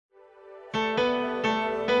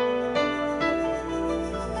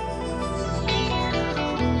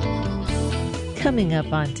Coming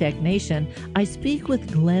up on Tech Nation, I speak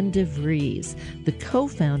with Glenn DeVries, the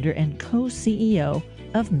co-founder and co-CEO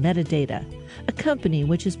of Medidata, a company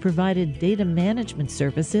which has provided data management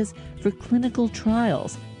services for clinical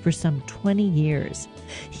trials for some 20 years.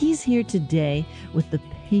 He's here today with the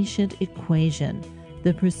patient equation,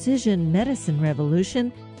 the precision medicine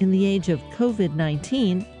revolution in the age of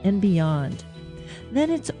COVID-19 and beyond. Then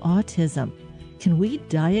it's autism. Can we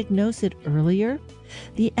diagnose it earlier?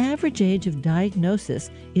 The average age of diagnosis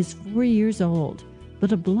is 4 years old,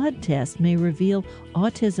 but a blood test may reveal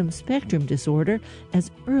autism spectrum disorder as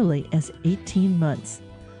early as 18 months.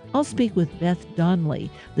 I'll speak with Beth Donnelly,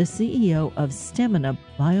 the CEO of Stemina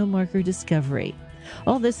Biomarker Discovery.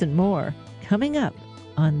 All this and more coming up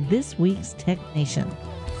on this week's Tech Nation.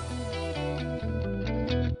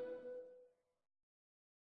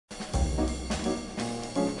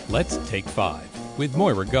 Let's Take 5 with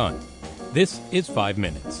Moira Gunn. This is 5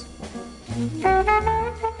 Minutes.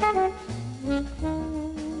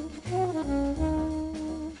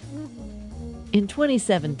 In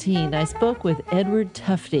 2017, I spoke with Edward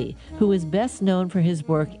Tufte, who is best known for his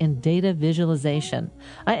work in data visualization.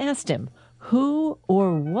 I asked him, who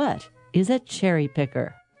or what is a cherry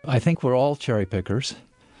picker? I think we're all cherry pickers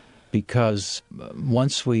because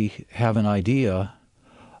once we have an idea,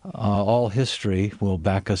 all history will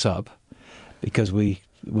back us up because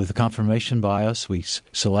with the confirmation bias, we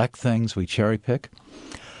select things, we cherry pick.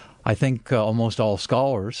 I think almost all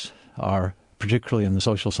scholars are, particularly in the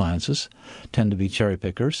social sciences, tend to be cherry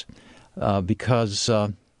pickers because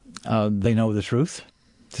they know the truth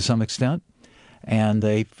to some extent, and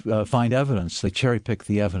they find evidence. They cherry pick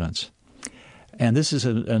the evidence. And this is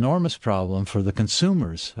an enormous problem for the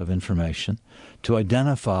consumers of information to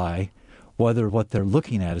identify whether what they're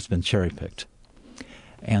looking at has been cherry picked.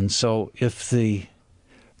 And so if the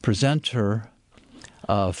presenter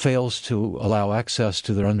fails to allow access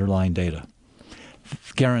to their underlying data,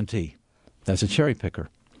 guarantee that's a cherry picker,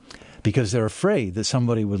 because they're afraid that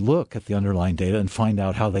somebody would look at the underlying data and find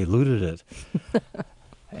out how they looted it.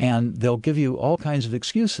 And they'll give you all kinds of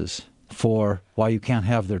excuses for why you can't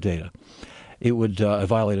have their data. It would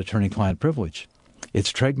violate attorney-client privilege.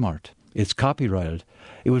 It's trademarked. It's copyrighted.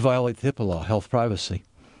 It would violate the HIPAA law, health privacy.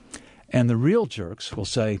 And the real jerks will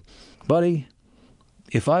say, buddy,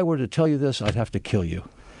 if I were to tell you this, I'd have to kill you.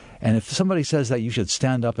 And if somebody says that, you should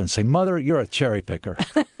stand up and say, Mother, you're a cherry picker.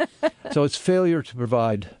 So it's failure to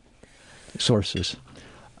provide sources.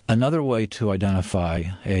 Another way to identify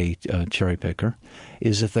a cherry picker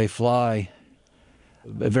is if they fly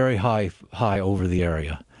very high over the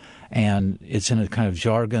area. And it's in a kind of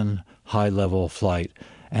jargon, high-level flight.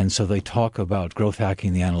 And so they talk about growth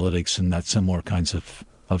hacking the analytics and that similar kinds of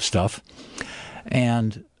stuff.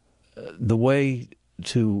 And the way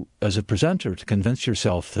to, as a presenter, to convince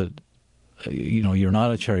yourself that you're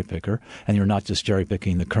not a cherry picker and you're not just cherry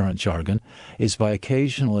picking the current jargon is by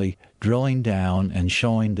occasionally drilling down and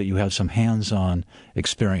showing that you have some hands-on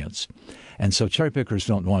experience. And so cherry pickers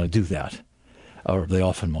don't want to do that, or they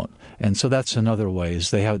often won't. And so that's another way, is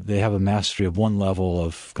they have a mastery of one level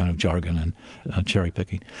of kind of jargon and cherry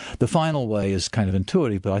picking. The final way is kind of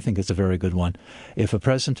intuitive, but I think it's a very good one. If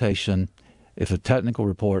a technical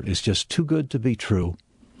report is just too good to be true,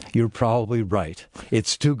 you're probably right.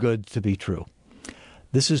 It's too good to be true.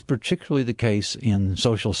 This is particularly the case in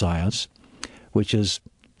social science, which is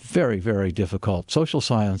very, very difficult. Social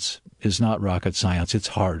science is not rocket science. It's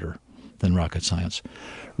harder than rocket science.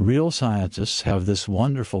 Real scientists have this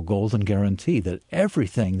wonderful golden guarantee that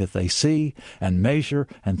everything that they see and measure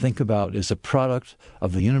and think about is a product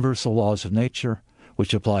of the universal laws of nature,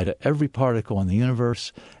 which apply to every particle in the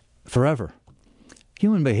universe forever.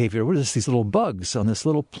 Human behavior, we're just these little bugs on this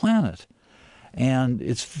little planet. And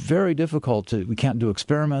it's very difficult we can't do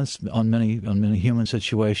experiments on many human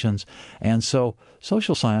situations. And so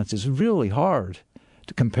social science is really hard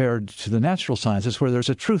compared to the natural sciences, where there's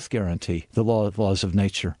a truth guarantee, the laws of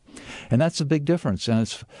nature. And that's a big difference.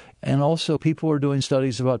 And also people are doing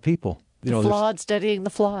studies about people. The flawed studying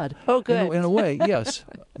the flawed. Oh, good. In a way, yes.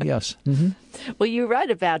 Yes. Mm-hmm. Well, you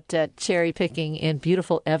write about cherry picking in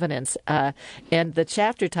Beautiful Evidence, and the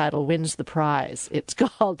chapter title wins the prize. It's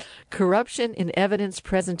called Corruption in Evidence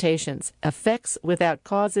Presentations, Effects Without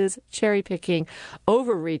Causes, Cherry Picking,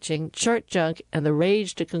 Overreaching, Chart Junk, and the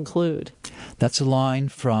Rage to Conclude. That's a line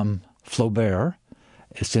from Flaubert.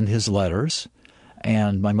 It's in his letters,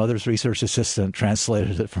 and my mother's research assistant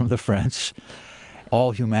translated it from the French.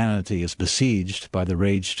 All humanity is besieged by the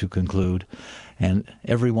rage to conclude, and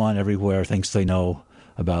everyone everywhere thinks they know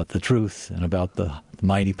about the truth and about the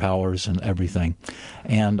mighty powers and everything.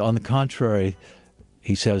 And on the contrary,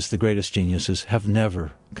 he says the greatest geniuses have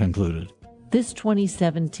never concluded. This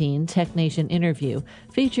 2017 TechNation interview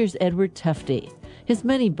features Edward Tufte. His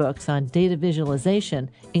many books on data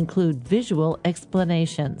visualization include Visual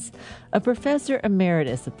Explanations. A professor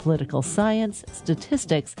emeritus of political science,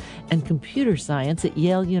 statistics, and computer science at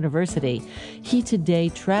Yale University, he today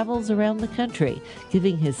travels around the country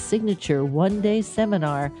giving his signature one-day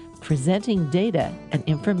seminar, Presenting Data and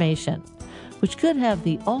Information, which could have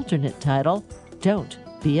the alternate title, Don't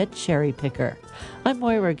Be a Cherry Picker. I'm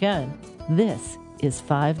Moira Gunn. This is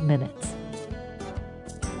 5 Minutes.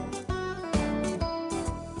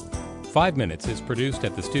 5 Minutes is produced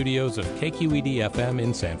at the studios of KQED-FM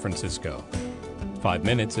in San Francisco. 5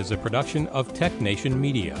 Minutes is a production of TechNation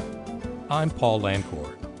Media. I'm Paul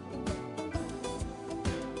Lancourt.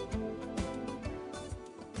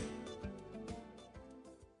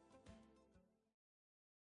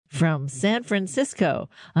 From San Francisco,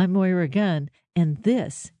 I'm Moira Gunn, and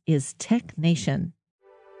this is TechNation.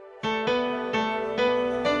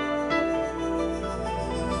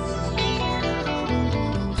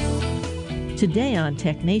 Today on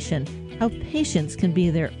TechNation, how patients can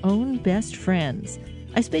be their own best friends.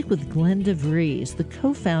 I speak with Glenn DeVries, the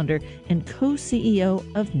co-founder and co-CEO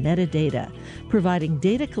of Medidata, providing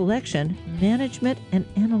data collection, management, and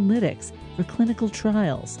analytics for clinical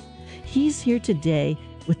trials. He's here today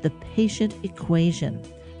with the patient equation,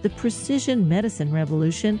 the precision medicine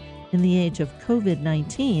revolution in the age of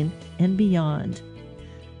COVID-19 and beyond.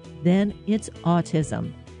 Then it's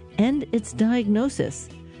autism and its diagnosis.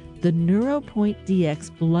 The NeuroPoint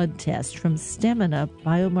DX blood test from Stemina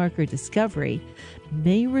Biomarker Discovery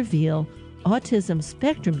may reveal autism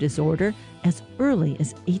spectrum disorder as early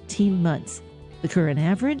as 18 months. The current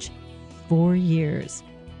average, 4 years.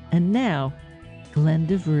 And now, Glenn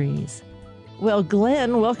DeVries. Well,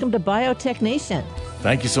 Glenn, welcome to BioTechNation.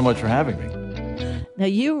 Thank you so much for having me. Now,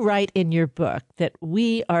 you write in your book that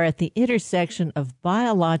we are at the intersection of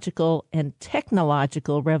biological and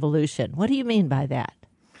technological revolution. What do you mean by that?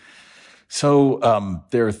 So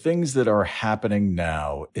there are things that are happening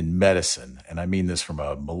now in medicine, and I mean this from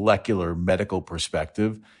a molecular medical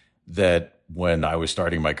perspective, that when I was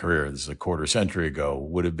starting my career, this is a quarter century ago,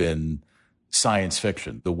 would have been science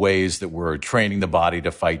fiction. The ways that we're training the body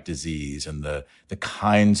to fight disease and the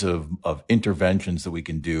kinds of interventions that we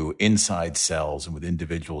can do inside cells and with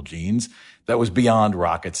individual genes, that was beyond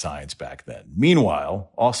rocket science back then. Meanwhile,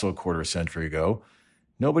 also a quarter century ago,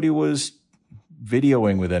 nobody was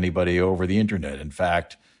videoing with anybody over the internet. In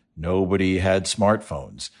fact, nobody had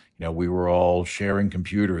smartphones. You know, we were all sharing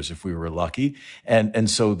computers if we were lucky. And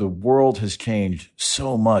so the world has changed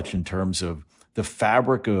so much in terms of the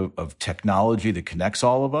fabric of technology that connects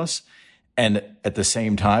all of us. And at the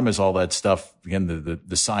same time as all that stuff, again,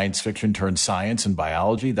 the science fiction turns science and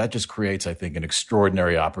biology, that just creates, I think, an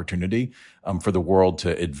extraordinary opportunity for the world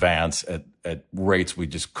to advance at rates we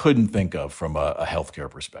just couldn't think of from a healthcare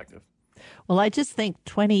perspective. Well, I just think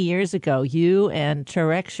 20 years ago, you and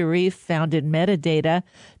Tarek Sharif founded Medidata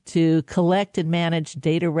to collect and manage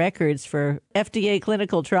data records for FDA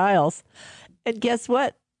clinical trials. And guess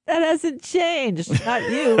what? That hasn't changed. Not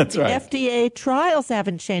you. That's right. FDA trials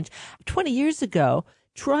haven't changed. 20 years ago,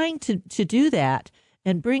 trying to do that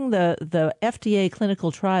and bring the FDA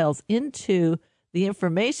clinical trials into the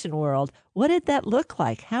information world, what did that look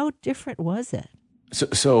like? How different was it?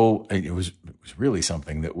 So it was really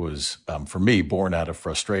something that was, for me, born out of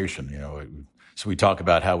frustration. You know, so we talk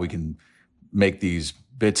about how we can make these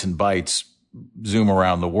bits and bytes zoom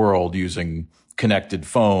around the world using connected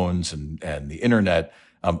phones and the internet.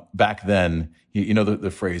 Back then, you know the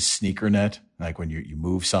phrase sneakernet, like when you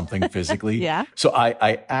move something physically. Yeah. So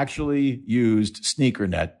I actually used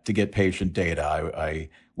sneakernet to get patient data. I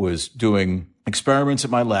was doing experiments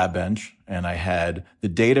at my lab bench, and I had the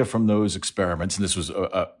data from those experiments, and this was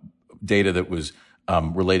data that was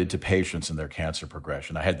related to patients and their cancer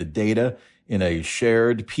progression. I had the data in a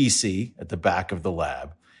shared PC at the back of the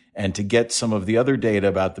lab, and to get some of the other data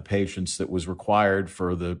about the patients that was required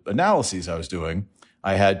for the analyses I was doing,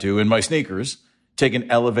 I had to, in my sneakers, take an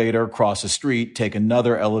elevator, cross a street, take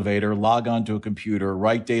another elevator, log onto a computer,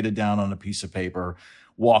 write data down on a piece of paper,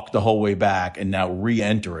 walk the whole way back, and now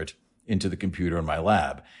re-enter it into the computer in my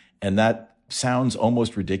lab. And that sounds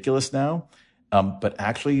almost ridiculous now, but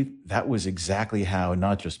actually that was exactly how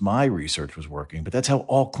not just my research was working, but that's how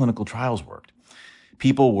all clinical trials worked.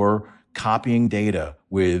 People were copying data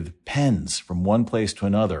with pens from one place to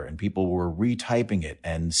another, and people were retyping it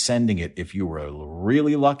and sending it, if you were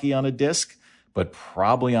really lucky, on a disk, but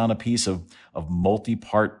probably on a piece of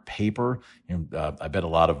multi-part paper. I bet a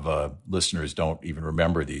lot of listeners don't even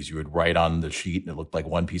remember these. You would write on the sheet and it looked like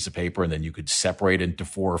one piece of paper, and then you could separate it into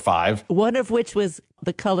 4 or 5. One of which was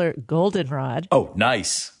the color goldenrod. Oh,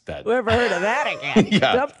 nice. Whoever heard of that again?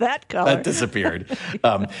 Yeah, dump that color. That disappeared.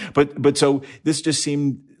 But so this just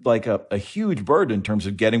seemed like a huge burden in terms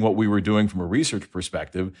of getting what we were doing from a research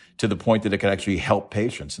perspective to the point that it could actually help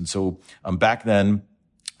patients. And so back then,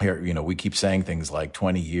 here, we keep saying things like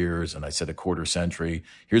 20 years, and I said a quarter century.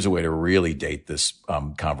 Here's a way to really date this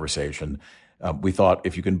conversation. We thought,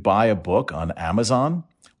 if you can buy a book on Amazon,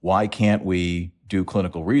 why can't we do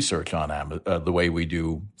clinical research on the way we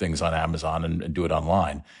do things on Amazon and do it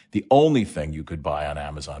online? The only thing you could buy on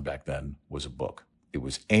Amazon back then was a book. It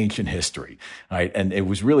was ancient history, right? And it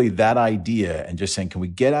was really that idea and just saying, can we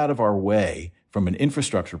get out of our way from an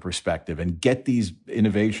infrastructure perspective and get these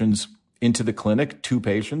innovations into the clinic to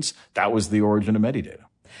patients? That was the origin of Medidata.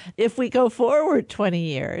 If we go forward 20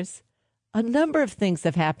 years, a number of things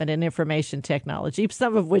have happened in information technology,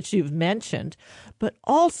 some of which you've mentioned, but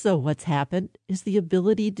also what's happened is the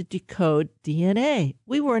ability to decode DNA.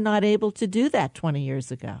 We were not able to do that 20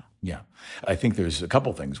 years ago. Yeah, I think there's a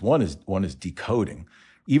couple things. One is decoding.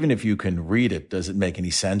 Even if you can read it, does it make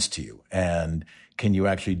any sense to you? And can you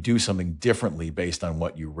actually do something differently based on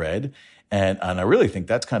what you read? And I really think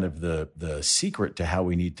that's kind of the secret to how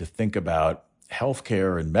we need to think about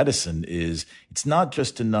healthcare and medicine. Is it's not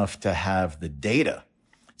just enough to have the data.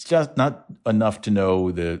 It's just not enough to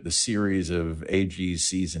know the series of A's,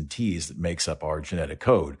 C's, and T's that makes up our genetic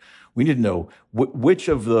code. We need to know which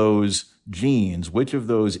of those genes, which of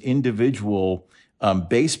those individual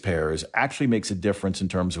base pairs actually makes a difference in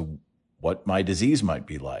terms of what my disease might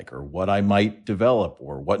be like, or what I might develop,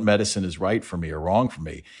 or what medicine is right for me or wrong for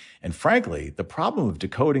me. And frankly, the problem of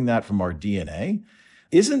decoding that from our DNA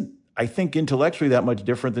isn't, I think, intellectually that much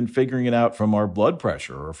different than figuring it out from our blood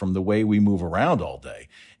pressure or from the way we move around all day.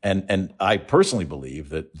 And I personally believe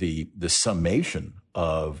that the summation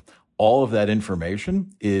of all of that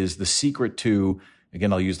information is the secret to,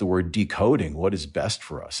 again, I'll use the word decoding, what is best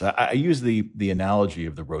for us. I use the analogy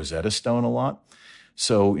of the Rosetta Stone a lot.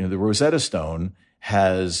 So, the Rosetta Stone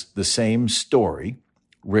has the same story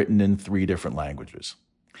written in 3 different languages.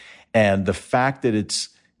 And the fact that it's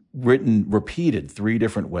repeated 3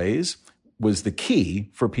 different ways was the key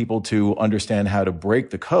for people to understand how to break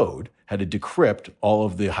the code, how to decrypt all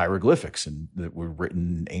of the hieroglyphics that were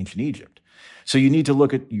written in ancient Egypt. So you need to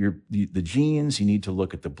look at the genes, you need to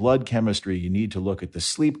look at the blood chemistry, you need to look at the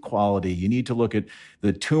sleep quality, you need to look at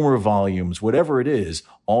the tumor volumes, whatever it is,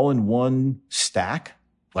 all in one stack,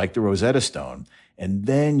 like the Rosetta Stone. And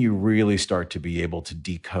then you really start to be able to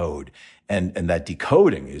decode. And that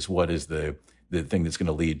decoding is what is the thing that's going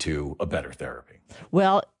to lead to a better therapy.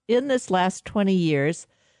 Well, in this last 20 years,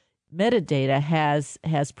 Medidata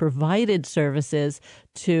has provided services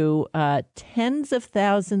to tens of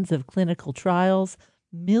thousands of clinical trials,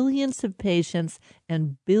 millions of patients,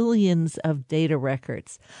 and billions of data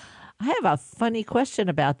records. I have a funny question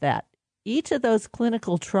about that. Each of those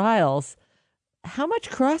clinical trials, how much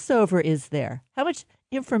crossover is there? How much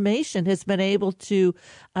information has been able to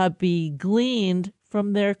be gleaned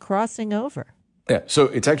from their crossing over? Yeah, so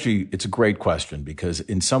it's a great question, because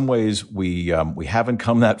in some ways we haven't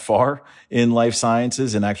come that far in life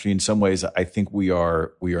sciences, and actually in some ways I think we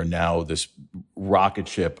are now this rocket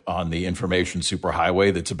ship on the information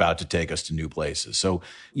superhighway that's about to take us to new places. So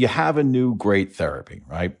you have a new great therapy,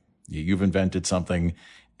 right? You've invented something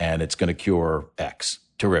and it's going to cure X.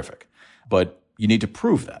 Terrific. But you need to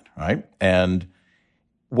prove that, right? And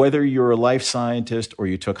whether you're a life scientist or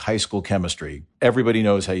you took high school chemistry, everybody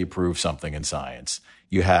knows how you prove something in science.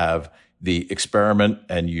 You have the experiment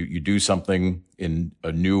and you do something in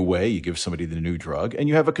a new way. You give somebody the new drug and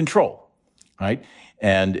you have a control, right?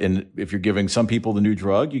 And if you're giving some people the new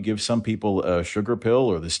drug, you give some people a sugar pill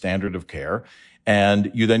or the standard of care,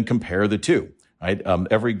 and you then compare the two, right?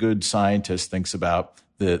 Every good scientist thinks about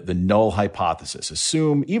the null hypothesis.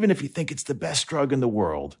 Assume, even if you think it's the best drug in the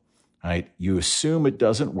world, right? You assume it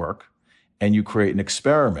doesn't work, and you create an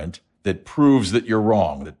experiment that proves that you're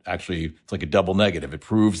wrong. That actually, it's like a double negative. It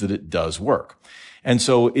proves that it does work. And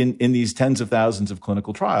so in these tens of thousands of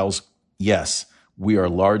clinical trials, yes, we are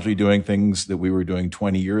largely doing things that we were doing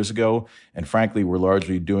 20 years ago. And frankly, we're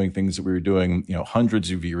largely doing things that we were doing, hundreds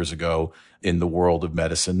of years ago in the world of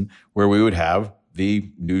medicine, where we would have the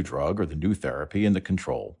new drug or the new therapy and the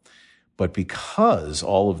control. But because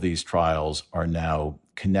all of these trials are now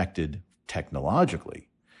connected technologically,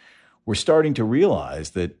 we're starting to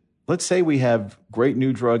realize that let's say we have great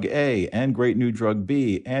new drug A and great new drug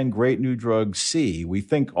B and great new drug C. We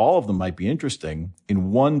think all of them might be interesting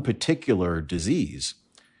in one particular disease.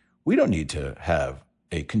 We don't need to have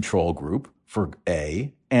a control group for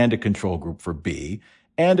A and a control group for B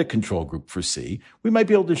and a control group for C. We might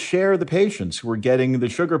be able to share the patients who are getting the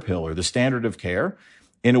sugar pill or the standard of care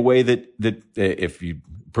in a way that if you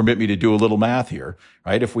permit me to do a little math here,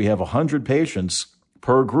 right? If we have 100 patients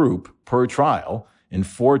per group, per trial, in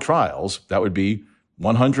 4 trials, that would be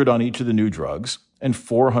 100 on each of the new drugs and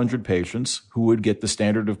 400 patients who would get the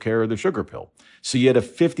standard of care of the sugar pill. So you had a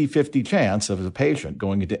 50-50 chance of a patient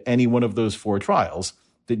going into any one of those 4 trials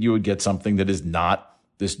that you would get something that is not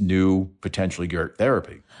this new potentially great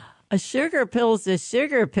therapy. A sugar pill is a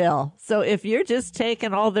sugar pill. So if you're just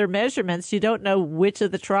taking all their measurements, you don't know which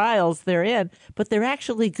of the trials they're in, but they're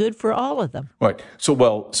actually good for all of them. Right. So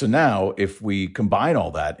now if we combine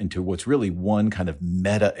all that into what's really one kind of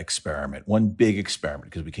meta experiment, one big experiment,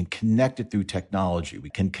 because we can connect it through technology. We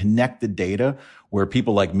can connect the data where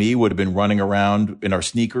people like me would have been running around in our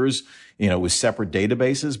sneakers, with separate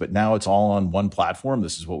databases, but now it's all on one platform.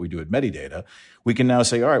 This is what we do at Medidata. We can now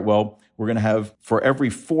say, all right, well, we're going to have for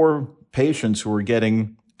every 4 patients who are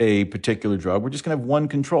getting a particular drug, we're just going to have one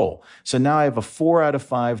control. So now I have a 4 out of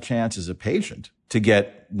 5 chance as a patient to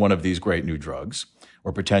get one of these great new drugs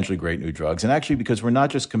or potentially great new drugs. And actually, because we're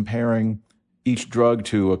not just comparing each drug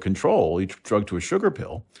to a control, each drug to a sugar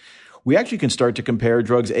pill, we actually can start to compare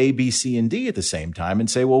drugs A, B, C, and D at the same time and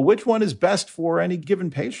say, well, which one is best for any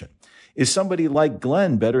given patient? Is somebody like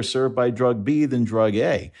Glenn better served by drug B than drug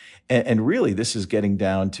A? And really, this is getting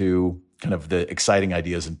down to kind of the exciting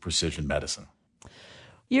ideas in precision medicine.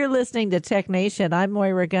 You're listening to Tech Nation. I'm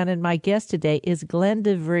Moira Gunn, and my guest today is Glenn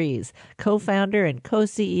DeVries, co-founder and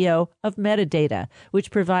co-CEO of Medidata,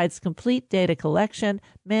 which provides complete data collection,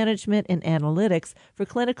 management, and analytics for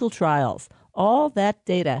clinical trials. All that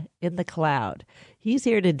data in the cloud. He's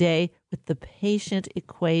here today with the patient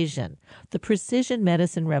equation, the precision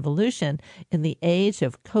medicine revolution in the age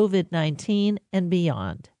of COVID-19 and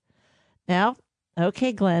beyond. Now,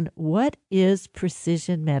 okay, Glenn, what is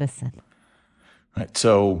precision medicine? Right.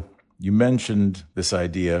 So you mentioned this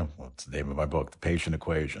idea, what's the name of my book, The Patient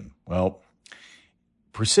Equation. Well,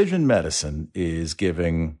 precision medicine is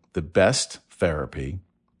giving the best therapy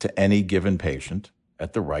to any given patient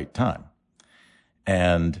at the right time.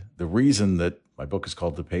 And the reason that my book is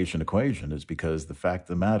called The Patient Equation is because the fact of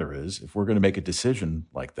the matter is, if we're going to make a decision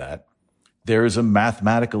like that, there is a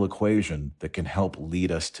mathematical equation that can help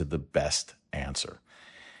lead us to the best answer.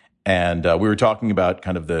 And we were talking about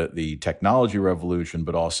kind of the technology revolution,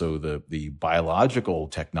 but also the biological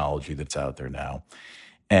technology that's out there now.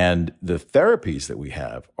 And the therapies that we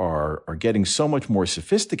have are getting so much more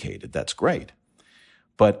sophisticated. That's great.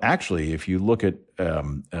 But actually, if you look at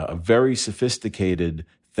a very sophisticated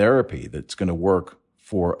therapy that's going to work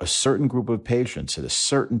for a certain group of patients at a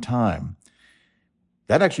certain time,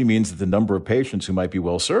 that actually means that the number of patients who might be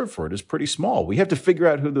well served for it is pretty small. We have to figure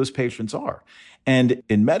out who those patients are. And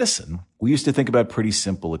in medicine, we used to think about pretty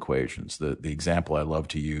simple equations. The example I love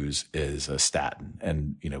to use is a statin.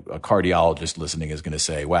 And, a cardiologist listening is going to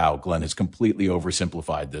say, wow, Glenn has completely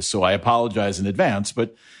oversimplified this. So I apologize in advance.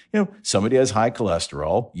 But, somebody has high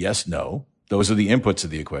cholesterol. Yes, no. Those are the inputs of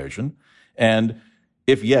the equation. And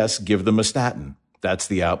if yes, give them a statin. That's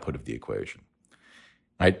the output of the equation.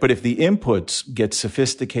 Right? But if the inputs get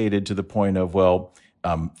sophisticated to the point of,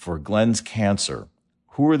 for Glenn's cancer,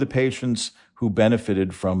 who are the patients who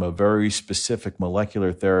benefited from a very specific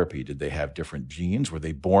molecular therapy? Did they have different genes? Were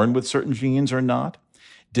they born with certain genes or not?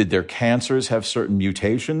 Did their cancers have certain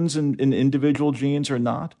mutations in individual genes or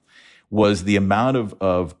not? Was the amount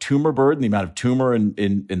of tumor burden, the amount of tumor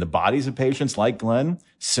in the bodies of patients like Glenn,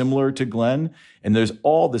 similar to Glenn? And there's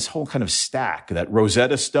all this whole kind of stack, that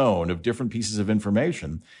Rosetta Stone of different pieces of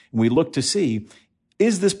information. And we look to see,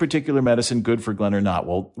 is this particular medicine good for Glenn or not?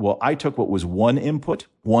 Well, I took what was one input,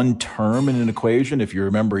 one term in an equation, if you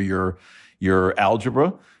remember your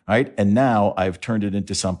algebra, right? And now I've turned it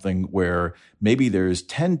into something where maybe there's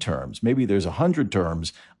 10 terms, maybe there's 100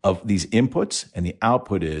 terms of these inputs, and the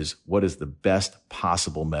output is what is the best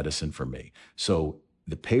possible medicine for me. So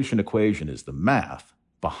the patient equation is the math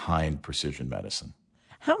behind precision medicine.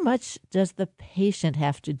 How much does the patient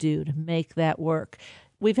have to do to make that work?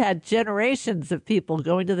 We've had generations of people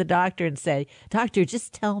going to the doctor and say, doctor,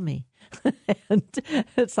 just tell me. And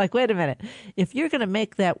it's like, wait a minute. If you're going to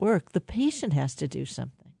make that work, the patient has to do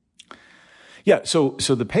something. Yeah. So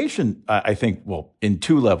the patient, I think, in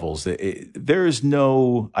 2 levels, there is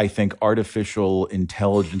no, I think, artificial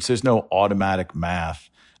intelligence. There's no automatic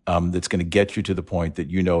math that's going to get you to the point that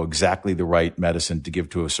you know exactly the right medicine to give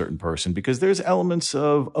to a certain person, because there's elements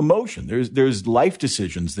of emotion. There's life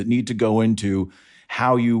decisions that need to go into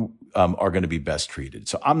how you are going to be best treated.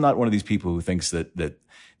 So I'm not one of these people who thinks that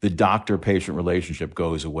the doctor-patient relationship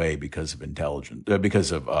goes away because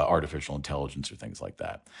of artificial intelligence or things like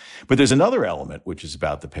that. But there's another element which is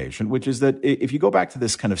about the patient, which is that if you go back to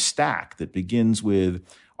this kind of stack that begins with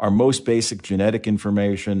our most basic genetic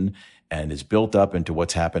information and is built up into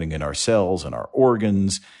what's happening in our cells and our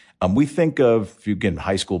organs, we think of, if you get in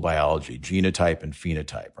high school biology, genotype and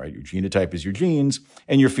phenotype, right? Your genotype is your genes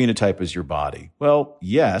and your phenotype is your body. Well,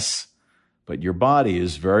 yes, but your body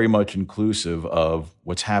is very much inclusive of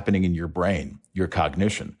what's happening in your brain, your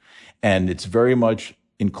cognition. And it's very much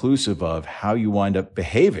inclusive of how you wind up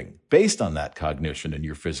behaving based on that cognition and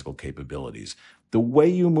your physical capabilities. The way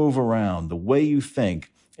you move around, the way you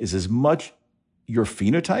think is as much your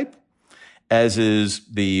phenotype as is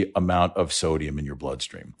the amount of sodium in your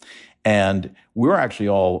bloodstream. And we're actually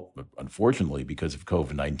all, unfortunately, because of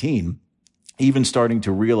COVID-19, even starting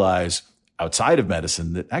to realize outside of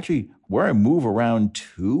medicine that actually where I move around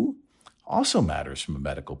to also matters from a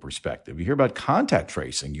medical perspective. You hear about contact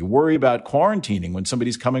tracing. You worry about quarantining when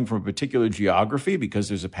somebody's coming from a particular geography because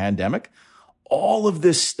there's a pandemic. All of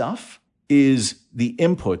this stuff is the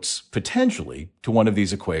inputs potentially to one of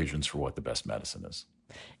these equations for what the best medicine is.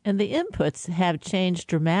 And the inputs have changed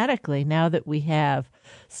dramatically now that we have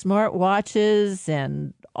smart watches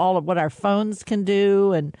and all of what our phones can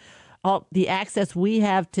do and all the access we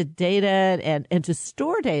have to data and to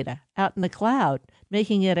store data out in the cloud,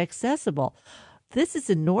 making it accessible. This is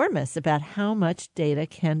enormous about how much data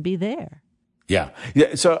can be there. Yeah.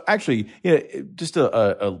 So actually, just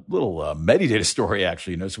a little Medidata story,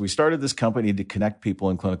 actually. So we started this company to connect people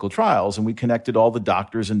in clinical trials, and we connected all the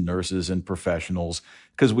doctors and nurses and professionals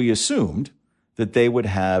because we assumed that they would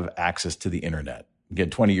have access to the internet. Again,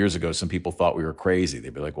 20 years ago, some people thought we were crazy.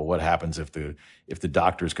 They'd be like, well, what happens if the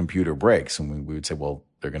doctor's computer breaks? And we would say, well,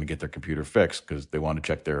 they're going to get their computer fixed because they want to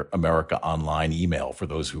check their America Online email, for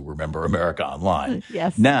those who remember America Online.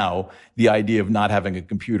 Yes. Now, the idea of not having a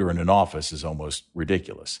computer in an office is almost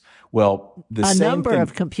ridiculous. Well, a number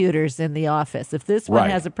of computers in the office. If this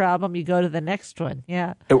one has a problem, you go to the next one.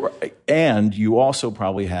 Yeah. And you also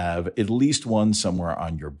probably have at least one somewhere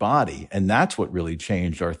on your body. And that's what really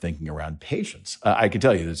changed our thinking around patients. I can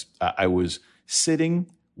tell you this. I was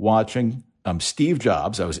sitting watching Steve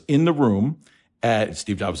Jobs. I was in the room.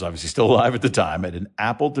 Steve Jobs was obviously still alive at the time, at an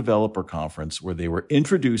Apple developer conference where they were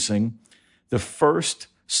introducing the first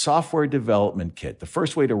software development kit, the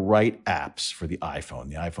first way to write apps for the iPhone.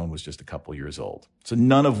 The iPhone was just a couple years old. So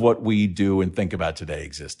none of what we do and think about today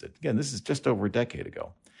existed. Again, this is just over a decade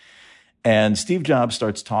ago. And Steve Jobs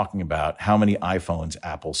starts talking about how many iPhones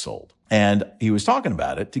Apple sold. And he was talking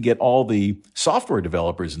about it to get all the software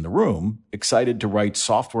developers in the room excited to write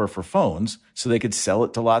software for phones so they could sell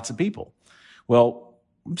it to lots of people. Well,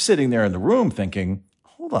 I'm sitting there in the room thinking,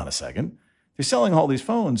 hold on a second. They're selling all these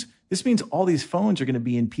phones. This means all these phones are going to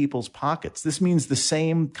be in people's pockets. This means the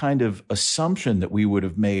same kind of assumption that we would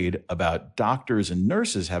have made about doctors and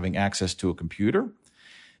nurses having access to a computer.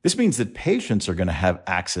 This means that patients are going to have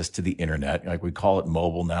access to the internet. Like we call it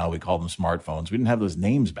mobile now, we call them smartphones. We didn't have those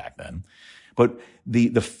names back then. But the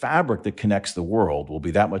fabric that connects the world will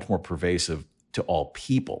be that much more pervasive to all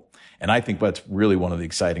people. And I think that's really one of the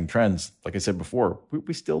exciting trends. Like I said before,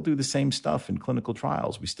 we still do the same stuff in clinical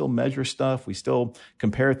trials. We still measure stuff. We still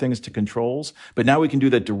compare things to controls. But now we can do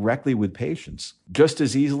that directly with patients just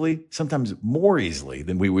as easily, sometimes more easily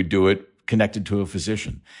than we would do it connected to a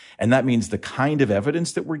physician. And that means the kind of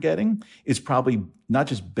evidence that we're getting is probably not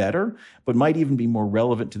just better, but might even be more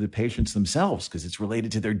relevant to the patients themselves because it's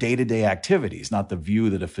related to their day-to-day activities, not the view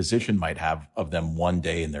that a physician might have of them one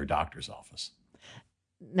day in their doctor's office.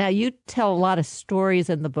 Now, you tell a lot of stories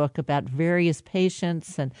in the book about various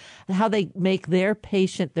patients and how they make their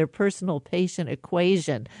personal patient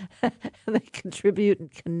equation. They contribute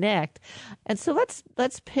and connect. And so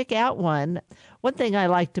let's pick out one. One thing I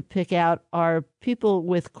like to pick out are people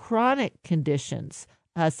with chronic conditions,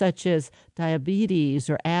 such as diabetes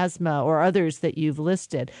or asthma or others that you've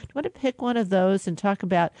listed. Do you want to pick one of those and talk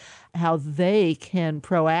about how they can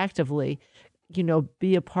proactively,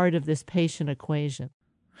 be a part of this patient equation?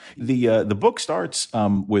 The book starts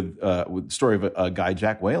with the story of a guy,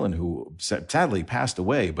 Jack Whalen, who sadly passed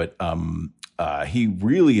away, but he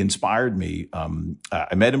really inspired me.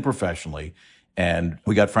 I met him professionally, and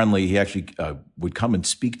we got friendly. He actually would come and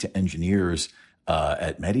speak to engineers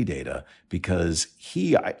at Medidata because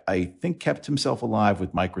he, I think, kept himself alive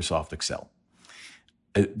with Microsoft Excel.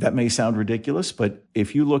 That may sound ridiculous, but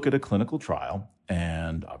if you look at a clinical trial,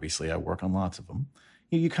 and obviously I work on lots of them,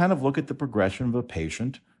 you kind of look at the progression of a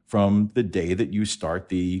patient from the day that you start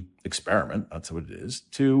the experiment, that's what it is,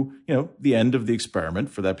 to, the end of the experiment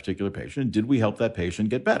for that particular patient. Did we help that patient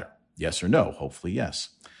get better? Yes or no? Hopefully, yes.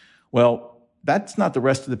 Well, that's not the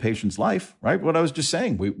rest of the patient's life, right? What I was just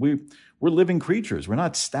saying, we're living creatures. We're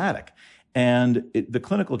not static. And the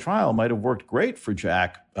clinical trial might have worked great for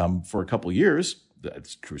Jack for a couple of years.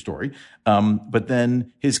 That's a true story. But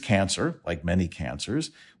then his cancer, like many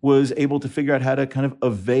cancers, was able to figure out how to kind of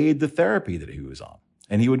evade the therapy that he was on.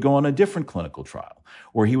 And he would go on a different clinical trial,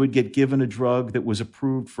 or he would get given a drug that was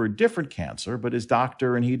approved for a different cancer, but his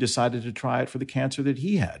doctor and he decided to try it for the cancer that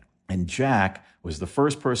he had. And Jack was the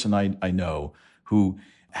first person I know who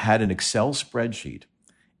had an Excel spreadsheet,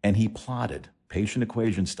 and he plotted, patient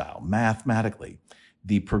equation style, mathematically,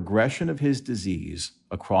 the progression of his disease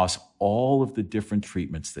across all of the different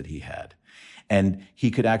treatments that he had. And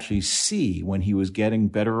he could actually see when he was getting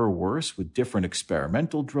better or worse with different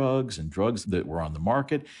experimental drugs and drugs that were on the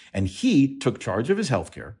market. And he took charge of his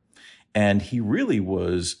healthcare. And he really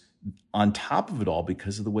was on top of it all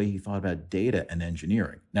because of the way he thought about data and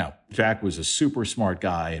engineering. Now, Jack was a super smart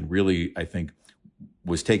guy and really, I think,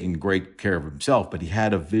 was taking great care of himself, but he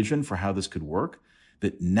had a vision for how this could work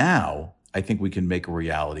that now I think we can make a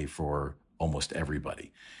reality for almost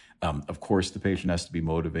everybody. Of course, the patient has to be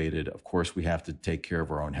motivated. Of course, we have to take care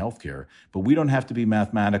of our own healthcare, but we don't have to be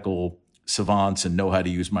mathematical savants and know how to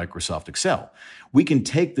use Microsoft Excel. We can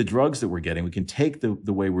take the drugs that we're getting, we can take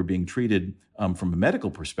the way we're being treated from a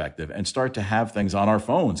medical perspective and start to have things on our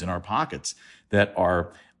phones, in our pockets, that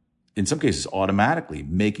are, in some cases, automatically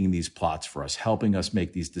making these plots for us, helping us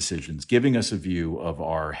make these decisions, giving us a view of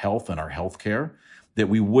our health and our healthcare that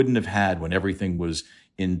we wouldn't have had when everything was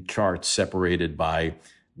in charts separated by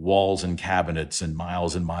walls and cabinets and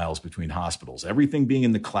miles between hospitals. Everything being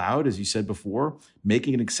in the cloud, as you said before,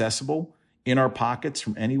 making it accessible in our pockets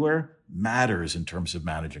from anywhere matters in terms of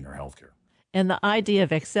managing our healthcare. And the idea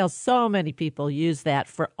of Excel, so many people use that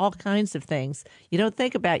for all kinds of things. You don't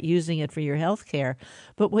think about using it for your healthcare,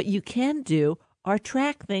 but what you can do are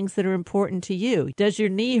track things that are important to you. Does your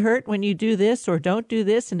knee hurt when you do this or don't do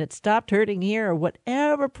this and it stopped hurting here, or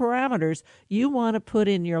whatever parameters you want to put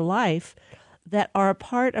in your life that are a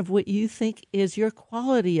part of what you think is your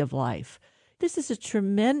quality of life. This is a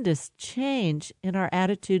tremendous change in our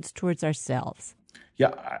attitudes towards ourselves.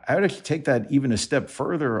 Yeah, I would actually take that even a step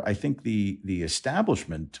further. I think the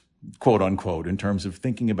establishment, quote unquote, in terms of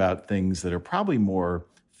thinking about things that are probably more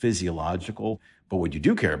physiological, but what you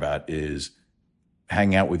do care about is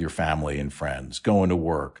hanging out with your family and friends, going to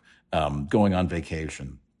work, going on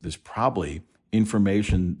vacation. There's probably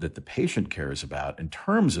information that the patient cares about in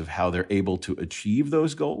terms of how they're able to achieve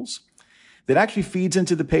those goals that actually feeds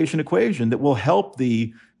into the patient equation that will help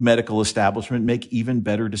the medical establishment make even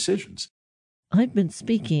better decisions. I've been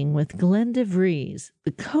speaking with Glenn DeVries,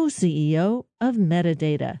 the co-CEO of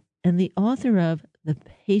Medidata and the author of The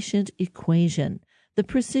Patient Equation, the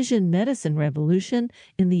precision medicine revolution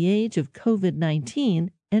in the age of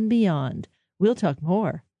COVID-19 and beyond. We'll talk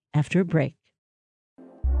more after a break.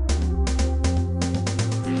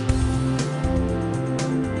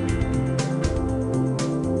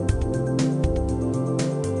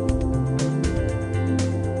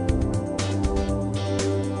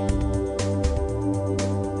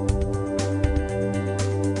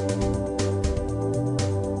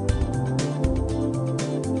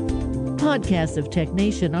 Podcasts of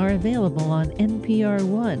TechNation are available on NPR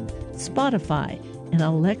One, Spotify, and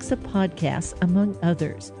Alexa Podcasts, among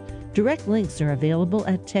others. Direct links are available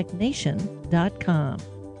at technation.com.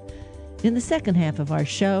 In the second half of our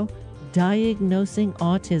show, diagnosing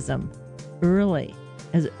autism early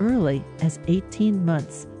as 18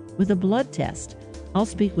 months with a blood test. I'll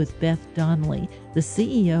speak with Beth Donnelly, the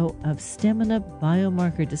CEO of Stemina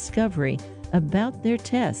Biomarker Discovery, about their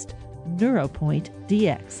test, NeuroPoint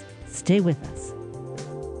DX. Stay with us.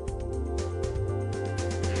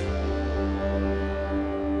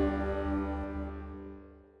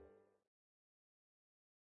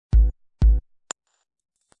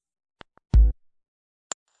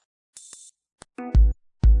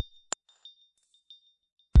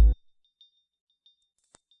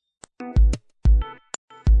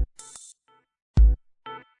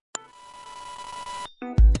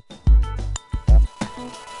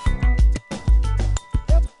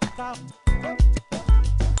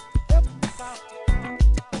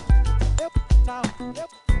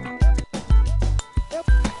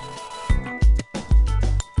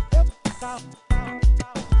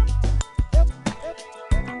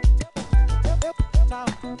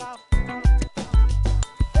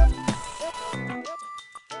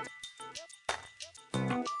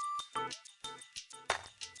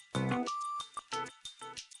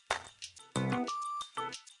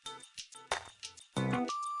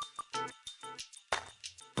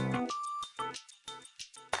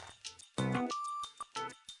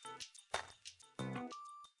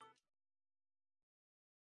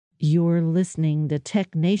 You're listening to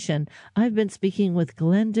Tech Nation. I've been speaking with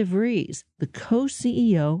Glenn DeVries, the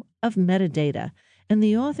co-CEO of Medidata and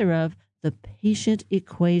the author of The Patient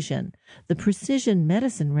Equation, the Precision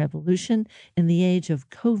Medicine Revolution in the Age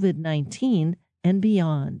of COVID-19 and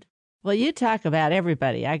Beyond. Well, you talk about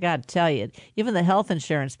everybody. I got to tell you, even the health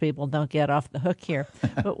insurance people don't get off the hook here.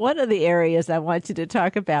 But one of the areas I want you to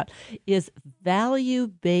talk about is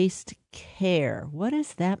value-based care. What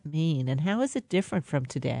does that mean, and how is it different from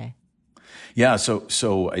today? Yeah, so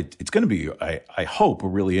it's going to be, I hope, a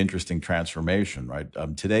really interesting transformation, right?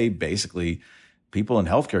 Today, basically, people in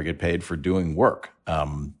healthcare get paid for doing work,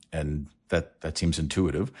 and that seems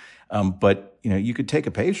intuitive. But you could take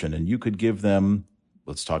a patient and you could give them,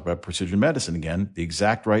 let's talk about precision medicine again, the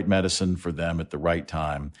exact right medicine for them at the right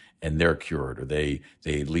time, and they're cured, or they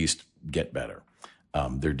at least get better.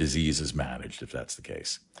 Their disease is managed, if that's the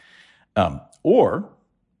case. Or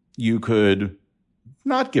you could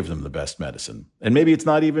not give them the best medicine. And maybe it's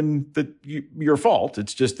not even your fault.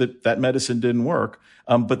 It's just that medicine didn't work.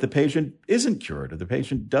 But the patient isn't cured, or the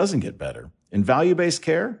patient doesn't get better. In value-based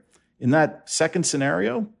care, in that second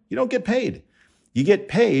scenario, you don't get paid. You get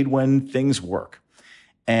paid when things work.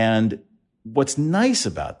 And what's nice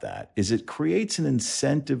about that is it creates an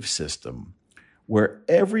incentive system where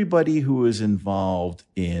everybody who is involved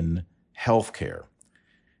in healthcare,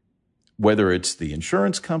 whether it's the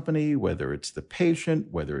insurance company, whether it's the patient,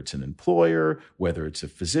 whether it's an employer, whether it's a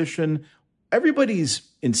physician,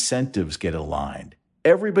 everybody's incentives get aligned.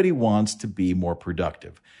 Everybody wants to be more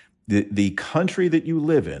productive. The country that you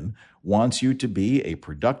live in wants you to be a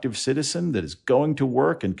productive citizen that is going to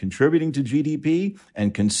work and contributing to GDP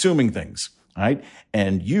and consuming things, right?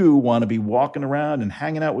 And you want to be walking around and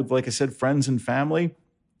hanging out with, like I said, friends and family.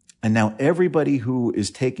 And now everybody who is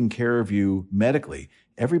taking care of you medically,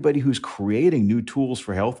 everybody who's creating new tools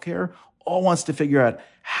for healthcare, all wants to figure out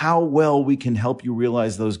how well we can help you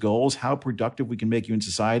realize those goals, how productive we can make you in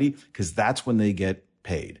society, because that's when they get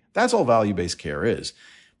paid. That's all value-based care is.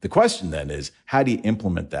 The question then is, how do you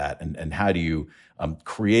implement that, and how do you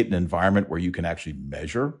create an environment where you can actually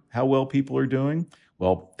measure how well people are doing?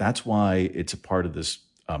 Well, that's why it's a part of this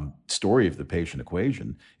story of the patient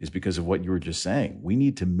equation, is because of what you were just saying. We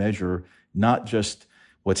need to measure not just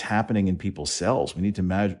what's happening in people's cells. We need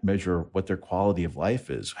to measure what their quality of life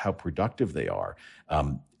is, how productive they are.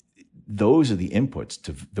 Those are the inputs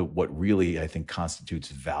to what really, I think, constitutes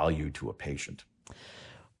value to a patient.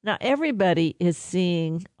 Now, everybody is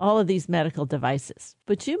seeing all of these medical devices,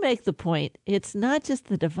 but you make the point, it's not just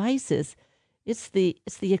the devices, it's the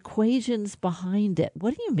equations behind it.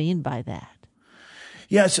 What do you mean by that?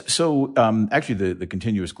 Yeah, so actually the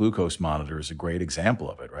continuous glucose monitor is a great example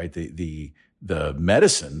of it, right? The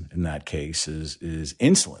medicine in that case is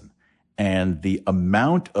insulin, and the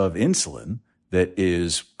amount of insulin that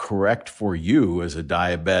is correct for you as a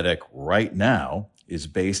diabetic right now is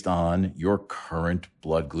based on your current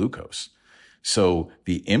blood glucose. So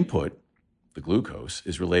the input, the glucose,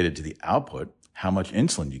 is related to the output, how much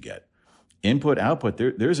insulin you get. Input, output,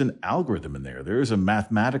 there's an algorithm in there. There's a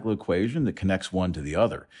mathematical equation that connects one to the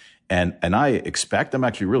other. And I expect, I'm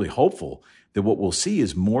actually really hopeful, that what we'll see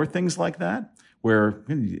is more things like that, where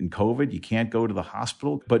in COVID, you can't go to the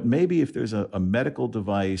hospital. But maybe if there's a medical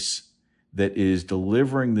device that is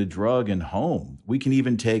delivering the drug in home, we can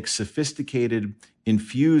even take sophisticated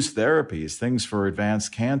infused therapies, things for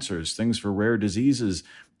advanced cancers, things for rare diseases,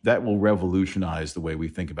 that will revolutionize the way we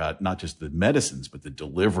think about not just the medicines, but the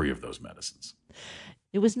delivery of those medicines.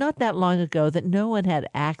 It was not that long ago that no one had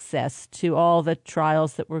access to all the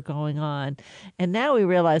trials that were going on. And now we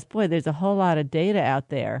realize, boy, there's a whole lot of data out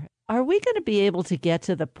there. Are we going to be able to get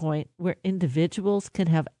to the point where individuals can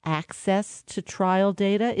have access to trial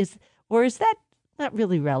data? Or is that not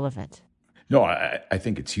really relevant? No, I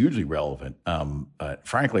think it's hugely relevant.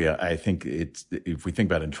 Frankly, I think if we think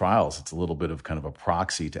about it in trials, it's a little bit of kind of a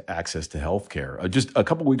proxy to access to healthcare. Just a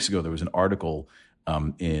couple of weeks ago, there was an article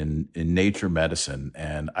in Nature Medicine,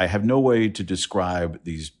 and I have no way to describe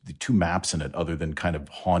the two maps in it other than kind of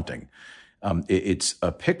haunting. It's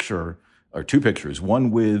a picture or two pictures,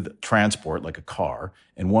 one with transport like a car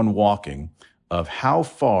and one walking, of how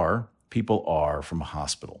far people are from a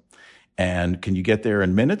hospital. And can you get there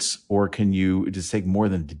in minutes, or can you just take more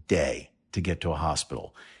than a day to get to a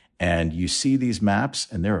hospital? And you see these maps,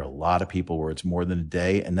 and there are a lot of people where it's more than a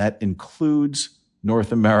day, and that includes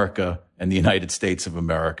North America and the United States of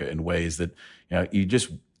America in ways that you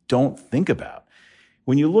just don't think about.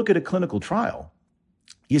 When you look at a clinical trial,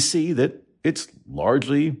 you see that it's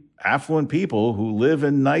largely affluent people who live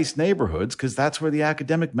in nice neighborhoods because that's where the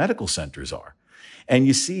academic medical centers are. And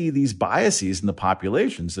you see these biases in the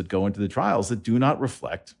populations that go into the trials that do not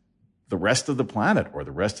reflect the rest of the planet or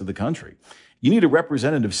the rest of the country. You need a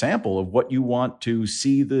representative sample of what you want to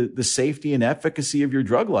see the safety and efficacy of your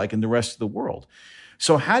drug like in the rest of the world.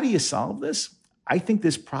 So how do you solve this? I think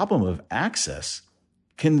this problem of access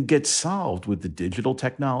can get solved with the digital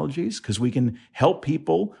technologies, because we can help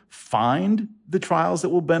people find the trials that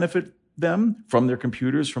will benefit them from their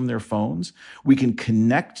computers, from their phones. We can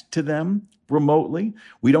connect to them remotely.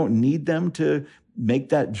 We don't need them to make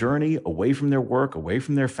that journey away from their work, away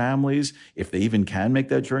from their families, if they even can make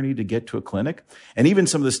that journey to get to a clinic. And even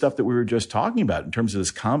some of the stuff that we were just talking about in terms of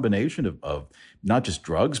this combination of not just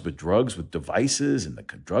drugs, but drugs with devices and the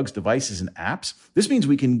drugs, devices, and apps. This means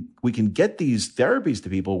we can get these therapies to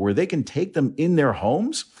people where they can take them in their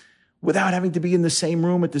homes without having to be in the same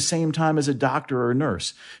room at the same time as a doctor or a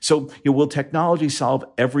nurse. So, will technology solve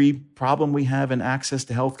every problem we have in access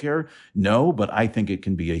to healthcare? No, but I think it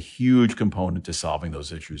can be a huge component to solving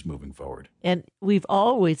those issues moving forward. And we've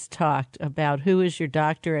always talked about who is your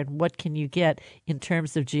doctor and what can you get in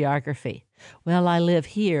terms of geography. Well, I live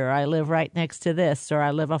here, I live right next to this, or I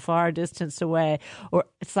live a far distance away. Or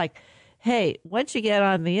it's like, hey, once you get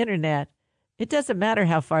on the internet, it doesn't matter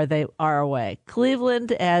how far they are away.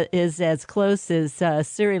 Cleveland is as close as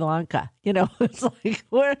Sri Lanka. It's like,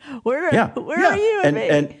 where are you?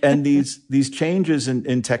 And these changes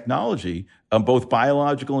in technology, both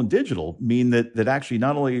biological and digital, mean that actually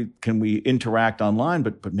not only can we interact online,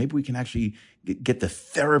 but maybe we can actually get the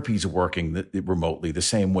therapies working remotely the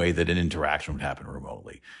same way that an interaction would happen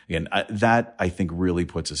remotely. Again, that I think really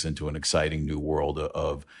puts us into an exciting new world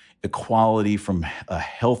of equality from a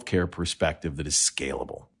healthcare perspective that is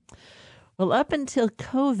scalable. Well, up until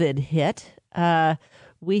COVID hit,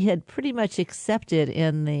 we had pretty much accepted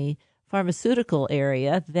in the pharmaceutical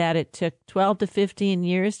area that it took 12 to 15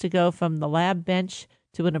 years to go from the lab bench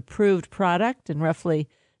to an approved product, and roughly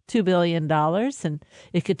 $2 billion. And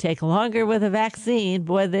it could take longer with a vaccine.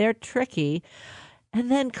 Boy, they're tricky.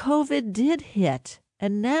 And then COVID did hit.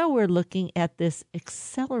 And now we're looking at this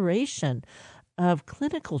acceleration of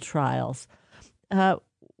clinical trials.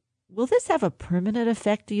 Will this have a permanent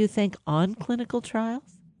effect, do you think, on clinical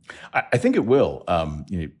trials? I think it will.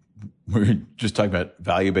 We're just talking about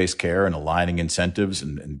value-based care and aligning incentives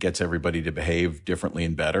and gets everybody to behave differently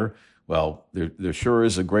and better. Well, there sure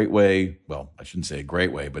is a great way. Well, I shouldn't say a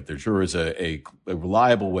great way, but there sure is a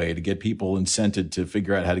reliable way to get people incented to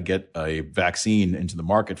figure out how to get a vaccine into the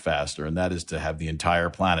market faster, and that is to have the entire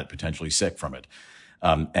planet potentially sick from it.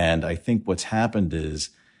 And I think what's happened is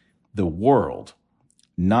the world,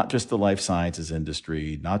 not just the life sciences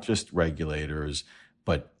industry, not just regulators,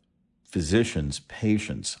 but physicians,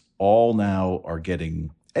 patients, all now are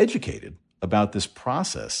getting educated about this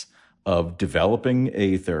process of developing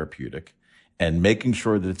a therapeutic and making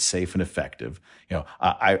sure that it's safe and effective.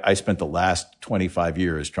 I spent the last 25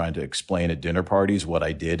 years trying to explain at dinner parties what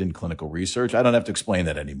I did in clinical research. I don't have to explain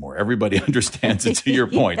that anymore. Everybody understands it, to your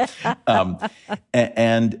point.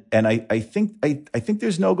 And I think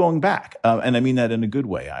there's no going back. And I mean that in a good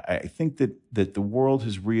way. I think that the world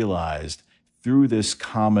has realized through this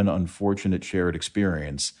common, unfortunate shared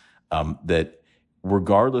experience that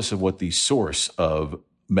regardless of what the source of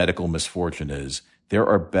medical misfortune is, there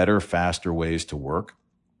are better, faster ways to work.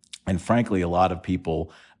 And frankly, a lot of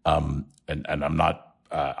people, and I'm not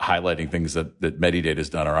highlighting things that Medidata has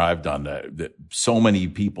done or I've done, that so many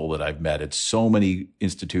people that I've met at so many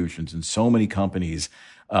institutions and so many companies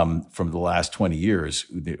from the last 20 years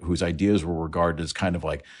whose ideas were regarded as kind of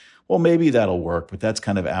like, well, maybe that'll work, but that's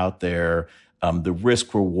kind of out there. The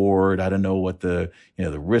risk reward, I don't know what the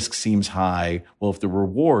risk seems high. Well, if the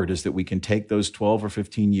reward is that we can take those 12 or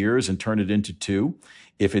 15 years and turn it into 2,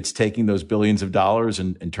 if it's taking those billions of dollars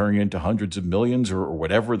and turning it into hundreds of millions or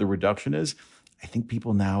whatever the reduction is, I think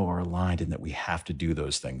people now are aligned in that we have to do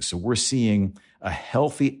those things. So we're seeing a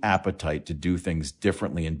healthy appetite to do things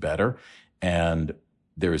differently and better. And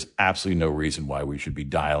there is absolutely no reason why we should be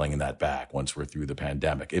dialing that back once we're through the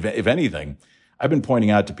pandemic. If anything, I've been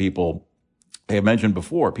pointing out to people, I mentioned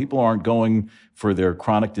before, people aren't going for their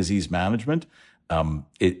chronic disease management.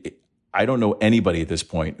 I don't know anybody at this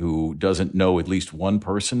point who doesn't know at least one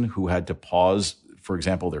person who had to pause, for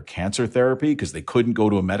example, their cancer therapy because they couldn't go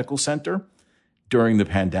to a medical center during the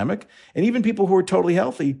pandemic. And even people who are totally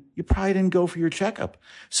healthy, you probably didn't go for your checkup.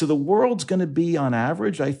 So the world's going to be, on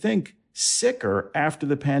average, I think, sicker after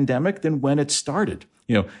the pandemic than when it started.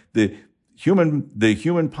 The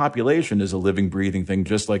human population is a living, breathing thing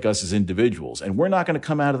just like us as individuals. And we're not going to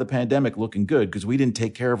come out of the pandemic looking good because we didn't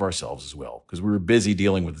take care of ourselves as well because we were busy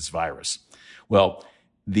dealing with this virus. Well,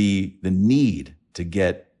 the need to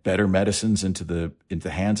get better medicines into the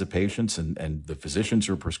hands of patients and the physicians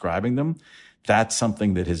who are prescribing them, that's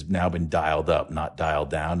something that has now been dialed up, not dialed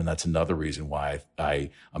down. And that's another reason why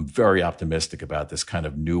I'm very optimistic about this kind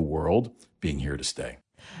of new world being here to stay.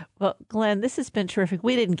 Well, Glenn, this has been terrific.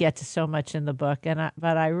 We didn't get to so much in the book,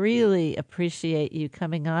 but I really appreciate you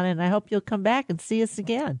coming on, and I hope you'll come back and see us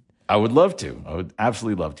again. I would love to. I would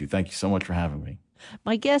absolutely love to. Thank you so much for having me.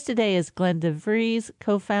 My guest today is Glenn DeVries,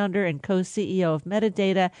 co-founder and co-CEO of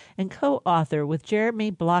Medidata and co-author with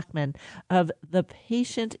Jeremy Blockman of The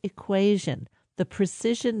Patient Equation, the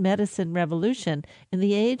Precision Medicine Revolution in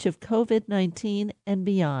the Age of COVID-19 and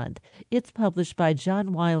Beyond. It's published by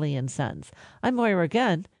John Wiley & Sons. I'm Moira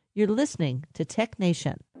Gunn. You're listening to Tech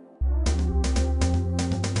Nation.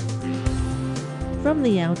 From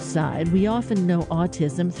the outside, we often know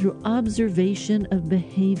autism through observation of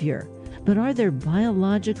behavior. But are there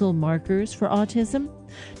biological markers for autism?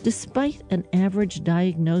 Despite an average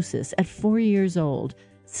diagnosis at 4 years old,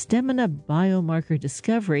 Stemina Biomarker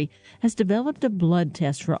Discovery has developed a blood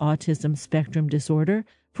test for autism spectrum disorder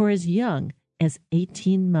for as young as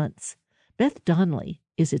 18 months. Beth Donnelly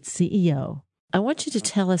is its CEO. I want you to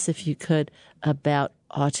tell us, if you could, about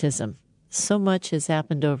autism. So much has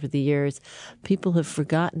happened over the years. People have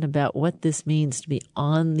forgotten about what this means to be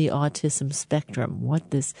on the autism spectrum,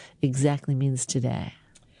 what this exactly means today.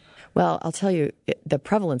 Well, I'll tell you, the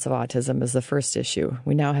prevalence of autism is the first issue.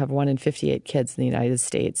 We now have 1 in 58 kids in the United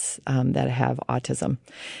States that have autism.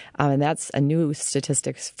 And that's a new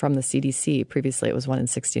statistic from the CDC. Previously, it was 1 in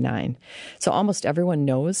 69. So almost everyone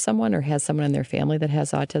knows someone or has someone in their family that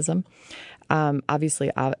has autism.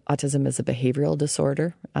 Obviously, autism is a behavioral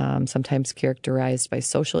disorder, sometimes characterized by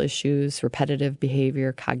social issues, repetitive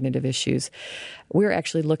behavior, cognitive issues. We're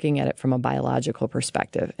actually looking at it from a biological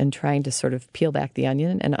perspective and trying to sort of peel back the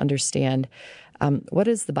onion and understand what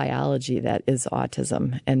is the biology that is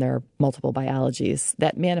autism. And there are multiple biologies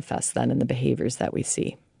that manifest then in the behaviors that we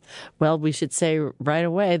see. Well, we should say right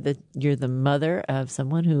away that you're the mother of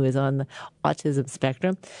someone who is on the autism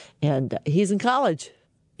spectrum, and he's in college.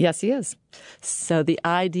 Yes, he is. So the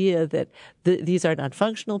idea that these are not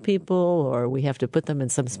functional people or we have to put them in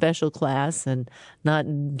some special class and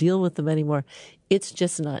not deal with them anymore, it's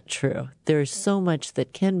just not true. There's so much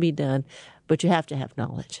that can be done, but you have to have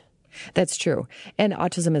knowledge. That's true. And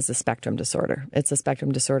autism is a spectrum disorder. It's a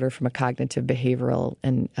spectrum disorder from a cognitive, behavioral,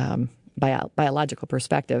 and biological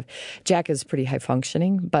perspective. Jack is pretty high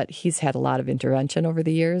functioning, but he's had a lot of intervention over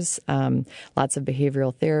the years. Lots of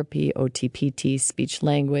behavioral therapy, OT-PT, speech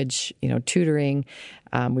language, tutoring.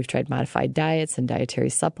 We've tried modified diets and dietary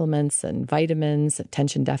supplements and vitamins,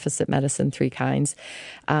 attention deficit medicine, 3 kinds.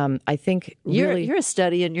 I think you're a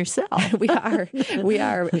study in yourself. We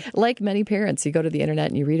are. Like many parents, you go to the internet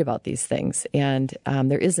and you read about these things, and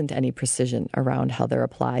there isn't any precision around how they're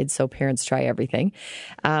applied. So parents try everything,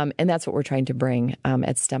 and that's what we're trying to bring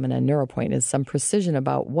at Stemina and NeuroPoint is some precision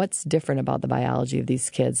about what's different about the biology of these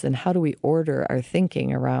kids and how do we order our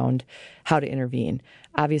thinking around how to intervene.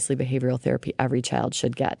 Obviously, behavioral therapy every child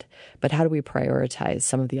should get, but how do we prioritize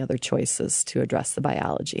some of the other choices to address the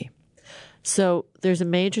biology? So there's a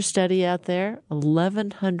major study out there,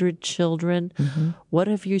 1,100 children. Mm-hmm. What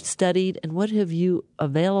have you studied and what have you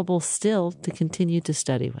available still to continue to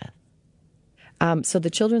study with? So the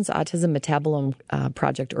Children's Autism Metabolome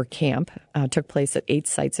Project, or CAMP, took place at 8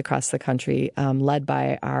 sites across the country, led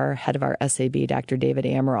by our head of our SAB, Dr. David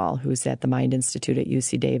Amaral, who's at the Mind Institute at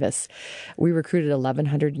UC Davis. We recruited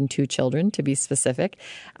 1,102 children, to be specific,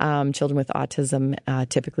 children with autism,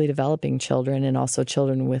 typically developing children, and also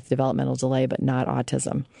children with developmental delay but not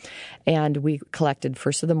autism. And we collected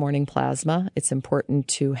first of the morning plasma. It's important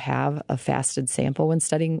to have a fasted sample when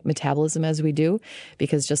studying metabolism as we do,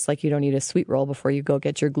 because just like you don't eat a sweet roll before you go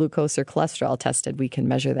get your glucose or cholesterol tested, we can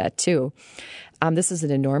measure that too. This is an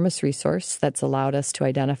enormous resource that's allowed us to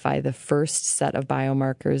identify the first set of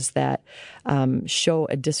biomarkers that show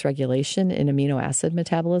a dysregulation in amino acid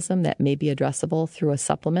metabolism that may be addressable through a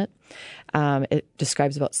supplement. It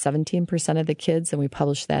describes about 17% of the kids, and we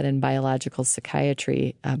published that in Biological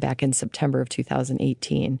Psychiatry back in September of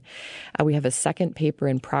 2018. We have a second paper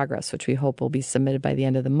in progress, which we hope will be submitted by the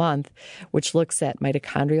end of the month, which looks at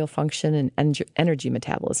mitochondrial function and energy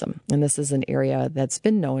metabolism. And this is an area that's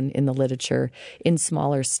been known in the literature in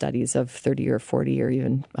smaller studies of 30 or 40 or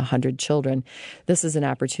even 100 children. This is an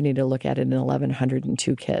opportunity to look at it in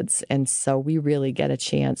 1,102 kids. And so we really get a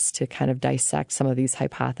chance to kind of dissect some of these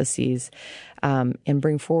hypotheses and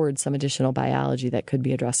bring forward some additional biology that could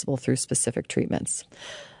be addressable through specific treatments.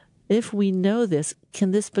 If we know this,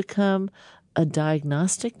 can this become a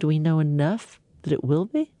diagnostic? Do we know enough that it will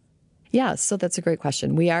be? Yeah, so that's a great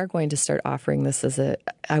question. We are going to start offering this as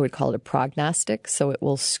I would call it a prognostic. So it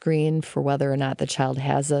will screen for whether or not the child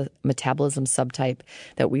has a metabolism subtype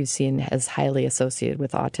that we've seen as highly associated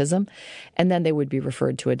with autism. And then they would be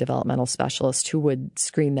referred to a developmental specialist who would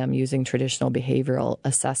screen them using traditional behavioral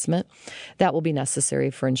assessment. That will be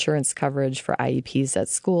necessary for insurance coverage, for IEPs at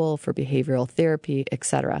school, for behavioral therapy,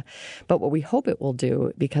 etc. But what we hope it will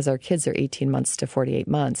do, because our kids are 18 months to 48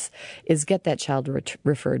 months, is get that child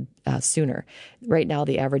referred sooner. Right now,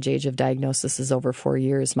 the average age of diagnosis is over 4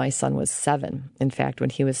 years. My son was 7. In fact, when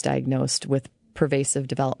he was diagnosed with pervasive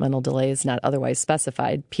developmental delays not otherwise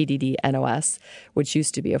specified, PDD-NOS, which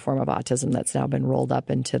used to be a form of autism that's now been rolled up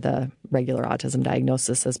into the regular autism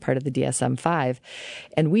diagnosis as part of the DSM-5.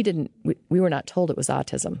 And we were not told it was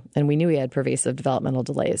autism, and we knew he had pervasive developmental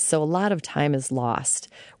delays. So a lot of time is lost,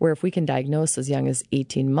 where if we can diagnose as young as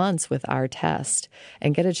 18 months with our test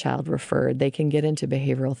and get a child referred, they can get into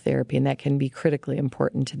behavioral therapy, and that can be critically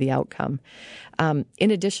important to the outcome. In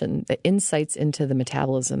addition, the insights into the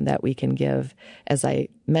metabolism that we can give, as I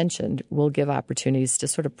mentioned, will give opportunities to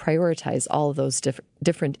sort of prioritize all of those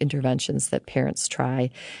different interventions that parents try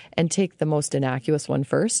and take the most innocuous one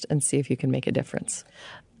first and see if you can make a difference.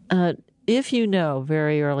 If you know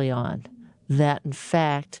very early on that, in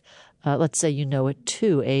fact, let's say you know at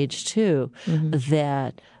age 2,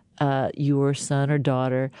 that your son or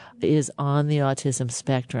daughter is on the autism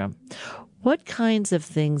spectrum, what kinds of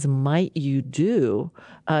things might you do,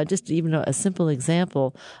 just even a simple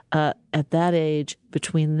example, at that age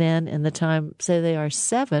between then and the time, say they are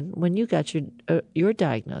 7, when you got your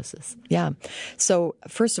diagnosis? Yeah. So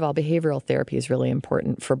first of all, behavioral therapy is really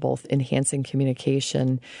important for both enhancing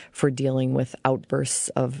communication, for dealing with outbursts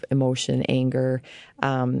of emotion, anger,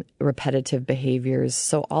 repetitive behaviors.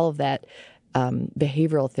 So all of that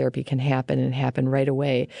behavioral therapy can happen right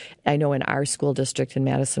away. I know in our school district in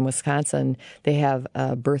Madison, Wisconsin, they have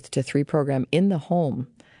a Birth to 3 program in the home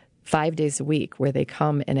 5 days a week where they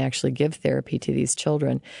come and actually give therapy to these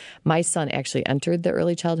children. My son actually entered the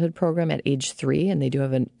early childhood program at age 3, and they do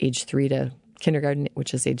have an age 3 to kindergarten,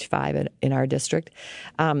 which is age 5 in our district,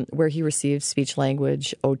 where he receives speech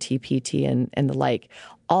language, OT, PT, and the like.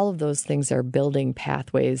 All of those things are building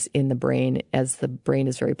pathways in the brain, as the brain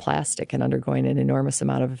is very plastic and undergoing an enormous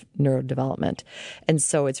amount of neurodevelopment. And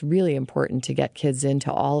so it's really important to get kids into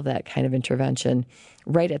all of that kind of intervention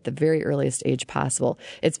right at the very earliest age possible.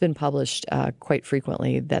 It's been published quite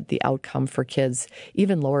frequently that the outcome for kids,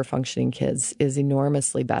 even lower functioning kids, is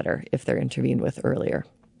enormously better if they're intervened with earlier.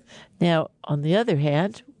 Now, on the other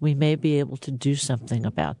hand, we may be able to do something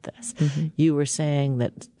about this. You were saying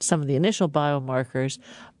that some of the initial biomarkers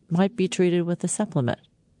might be treated with a supplement.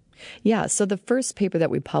 Yeah, so the first paper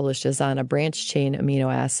that we published is on a branched-chain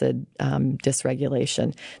amino acid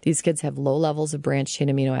dysregulation. These kids have low levels of branched-chain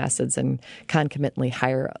amino acids and concomitantly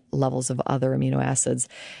higher levels of other amino acids.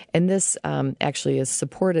 And this actually is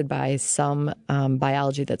supported by some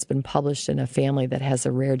biology that's been published in a family that has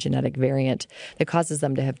a rare genetic variant that causes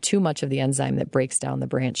them to have too much of the enzyme that breaks down the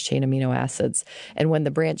branched-chain amino acids. And when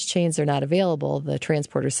the branched chains are not available, the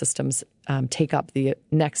transporter systems take up the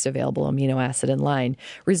next available amino acid in line,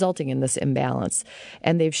 resulting in this imbalance.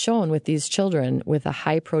 And they've shown with these children with a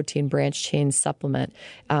high-protein branched-chain supplement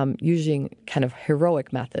using kind of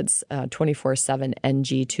heroic methods, 24/7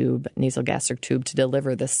 NG tube, nasogastric tube, to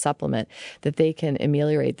deliver this supplement, that they can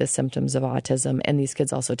ameliorate the symptoms of autism, and these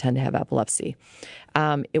kids also tend to have epilepsy.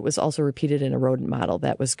 It was also repeated in a rodent model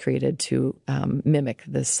that was created to mimic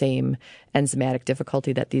the same enzymatic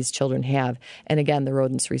difficulty that these children have. And again, the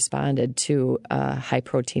rodents responded to a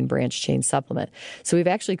high-protein branched-chain supplement. So we've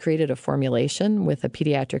actually created a formulation with a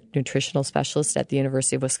pediatric nutritional specialist at the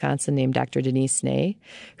University of Wisconsin named Dr. Denise Ney,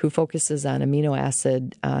 who focuses on amino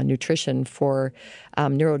acid nutrition for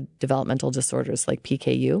neurodevelopmental disorders like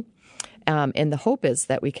PKU. And the hope is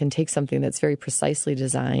that we can take something that's very precisely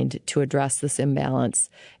designed to address this imbalance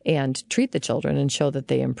and treat the children and show that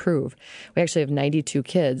they improve. We actually have 92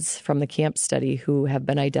 kids from the CAMP study who have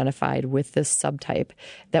been identified with this subtype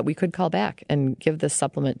that we could call back and give this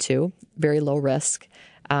supplement to, very low risk,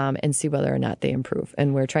 and see whether or not they improve.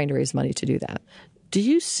 And we're trying to raise money to do that. Do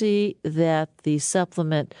you see that the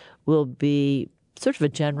supplement will be sort of a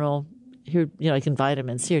general, here, like in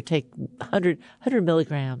vitamins, here, take 100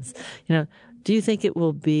 milligrams, do you think it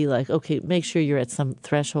will be like, okay, make sure you're at some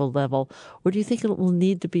threshold level, or do you think it will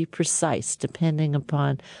need to be precise depending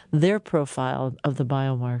upon their profile of the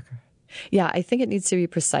biomarker? Yeah, I think it needs to be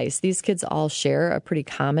precise. These kids all share a pretty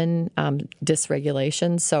common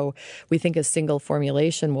dysregulation, so we think a single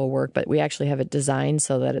formulation will work, but we actually have it designed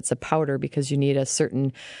so that it's a powder because you need a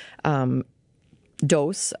certain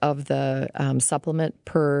dose of the supplement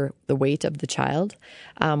per the weight of the child.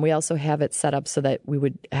 We also have it set up so that we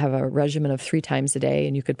would have a regimen of 3 times a day,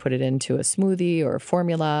 and you could put it into a smoothie or a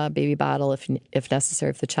formula, baby bottle if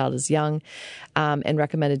necessary, if the child is young, and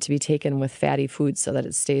recommended to be taken with fatty foods so that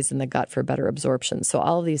it stays in the gut for better absorption. So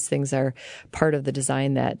all of these things are part of the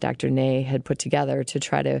design that Dr. Ney had put together to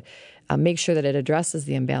try to make sure that it addresses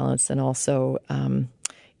the imbalance and also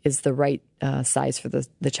is the right size for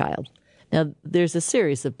the child. Now, there's a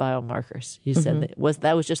series of biomarkers. You said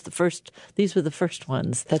that was just the first. These were the first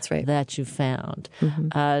ones. That's right. That you found.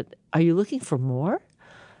 Are you looking for more?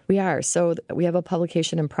 We are. So we have a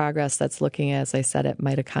publication in progress that's looking, as I said, at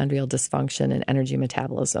mitochondrial dysfunction and energy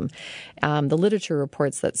metabolism. The literature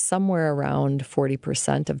reports that somewhere around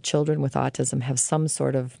 40% of children with autism have some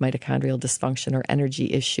sort of mitochondrial dysfunction or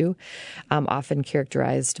energy issue, often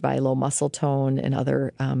characterized by low muscle tone and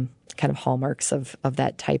other kind of hallmarks of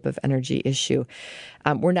that type of energy issue.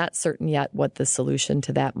 We're not certain yet what the solution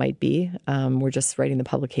to that might be. We're just writing the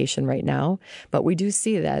publication right now. But we do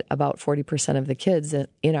see that about 40% of the kids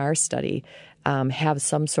in our study have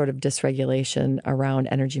some sort of dysregulation around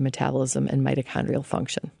energy metabolism and mitochondrial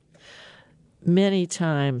function. Many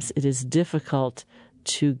times it is difficult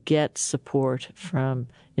to get support from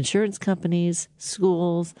insurance companies,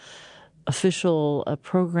 schools, official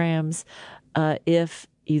programs, if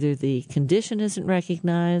either the condition isn't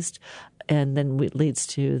recognized and then it leads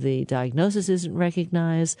to the diagnosis isn't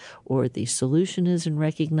recognized or the solution isn't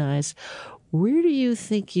recognized. Where do you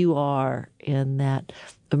think you are in that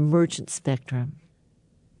emergent spectrum?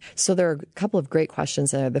 So there are a couple of great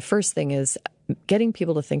questions there. The first thing is getting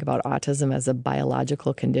people to think about autism as a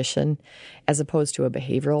biological condition as opposed to a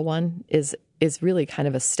behavioral one is really kind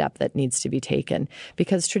of a step that needs to be taken,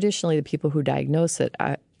 because traditionally the people who diagnose it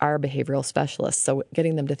are behavioral specialists. So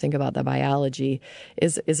getting them to think about the biology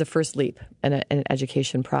is a first leap in an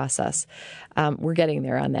education process. We're getting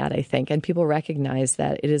there on that, I think, and people recognize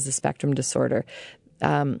that it is a spectrum disorder.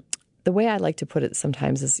 The way I like to put it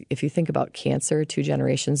sometimes is if you think about cancer, 2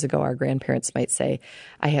 generations ago, our grandparents might say,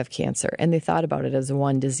 I have cancer. And they thought about it as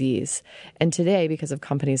one disease. And today, because of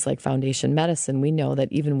companies like Foundation Medicine, we know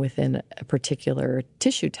that even within a particular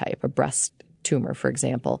tissue type, a breast tumor, for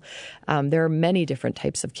example, there are many different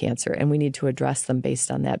types of cancer, and we need to address them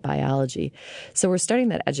based on that biology. So we're starting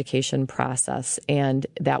that education process, and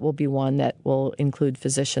that will be one that will include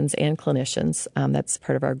physicians and clinicians. That's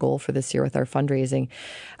part of our goal for this year with our fundraising.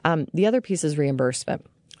 The other piece is reimbursement.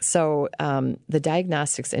 So the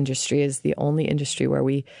diagnostics industry is the only industry where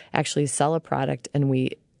we actually sell a product and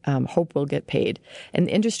we hope we'll get paid. And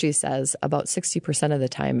the industry says about 60% of the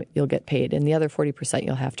time you'll get paid, and the other 40%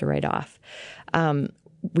 you'll have to write off.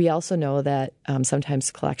 We also know that sometimes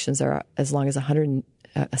collections are as long as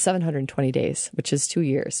 720 days, which is 2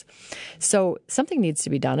 years. So something needs to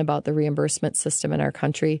be done about the reimbursement system in our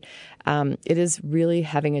country. It is really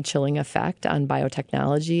having a chilling effect on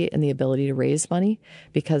biotechnology and the ability to raise money,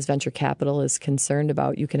 because venture capital is concerned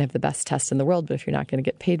about you can have the best test in the world, but if you're not going to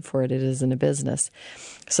get paid for it, it isn't a business.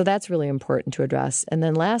 So that's really important to address. And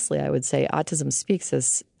then lastly, I would say Autism Speaks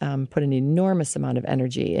has put an enormous amount of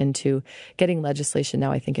energy into getting legislation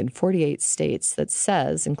now, I think, in 48 states that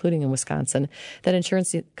says, including in Wisconsin, that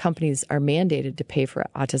insurance companies are mandated to pay for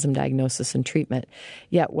autism diagnosis and treatment.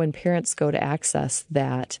 Yet when parents go to access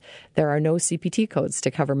that, there are no CPT codes to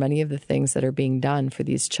cover many of the things that are being done for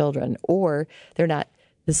these children, or they're not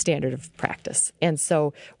the standard of practice. And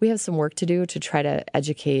so we have some work to do to try to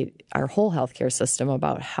educate our whole healthcare system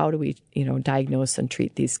about how do we, diagnose and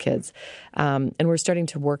treat these kids. And we're starting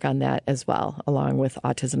to work on that as well, along with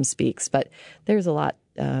Autism Speaks. But there's a lot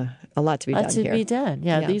to be done here. To be done.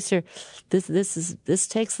 Yeah. This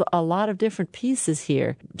takes a lot of different pieces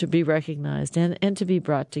here to be recognized and to be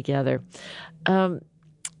brought together.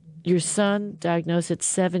 Your son diagnosed at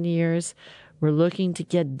 7 years. We're looking to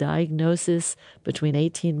get diagnosis between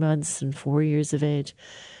 18 months and 4 years of age.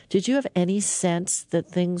 Did you have any sense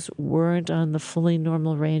that things weren't on the fully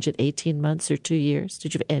normal range at 18 months or 2 years?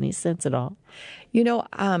 Did you have any sense at all?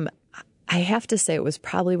 I have to say it was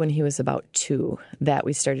probably when he was about 2 that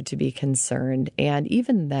we started to be concerned. And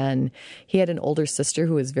even then, he had an older sister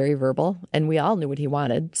who was very verbal, and we all knew what he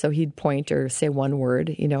wanted. So he'd point or say one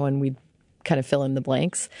word, and we'd kind of fill in the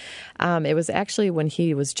blanks. It was actually when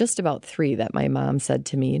he was just about 3 that my mom said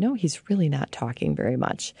to me, he's really not talking very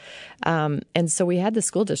much. And so we had the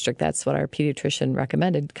school district, that's what our pediatrician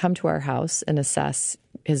recommended, come to our house and assess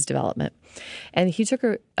his development. And he took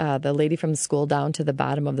the lady from the school down to the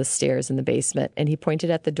bottom of the stairs in the basement, and he pointed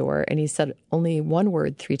at the door and he said only one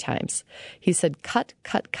word 3 times. He said, "Cut,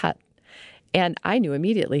 cut, cut." And I knew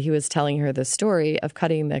immediately he was telling her the story of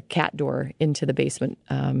cutting the cat door into the basement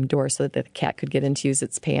door so that the cat could get in to use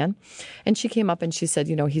its pan. And she came up and she said,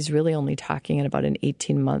 he's really only talking at about an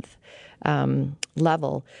 18-month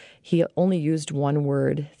level. He only used one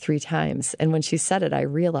word 3 times. And when she said it, I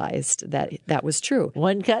realized that that was true.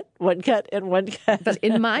 One cut, and one cut. But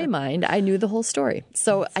in my mind, I knew the whole story.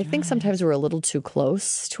 So I think sometimes we're a little too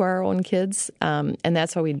close to our own kids. And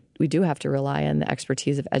that's why we do have to rely on the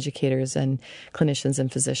expertise of educators and clinicians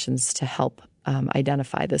and physicians to help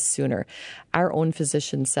identify this sooner. Our own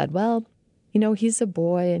physician said, well, he's a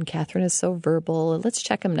boy and Catherine is so verbal. Let's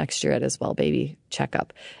check him next year at his well baby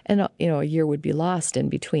checkup. And, a year would be lost in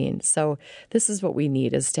between. So this is what we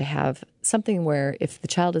need, is to have something where if the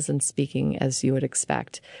child isn't speaking as you would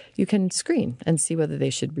expect, you can screen and see whether they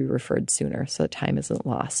should be referred sooner so that time isn't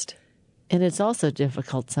lost. And it's also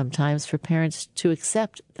difficult sometimes for parents to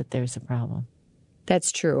accept that there's a problem.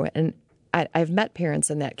 That's true. And I've met parents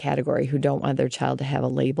in that category who don't want their child to have a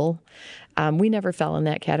label. We never fell in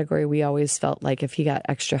that category. We always felt like if he got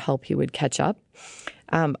extra help, he would catch up.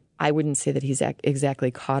 I wouldn't say that he's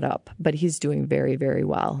exactly caught up, but he's doing very, very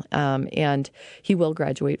well. And he will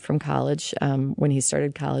graduate from college. When he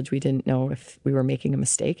started college, we didn't know if we were making a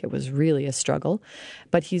mistake. It was really a struggle.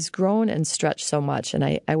 But he's grown and stretched so much. And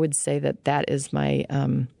I would say that is my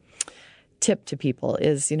tip to people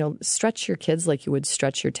is, stretch your kids like you would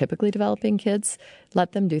stretch your typically developing kids.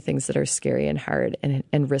 Let them do things that are scary and hard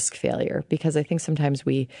and risk failure, because I think sometimes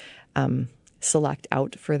we select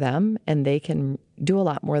out for them and they can do a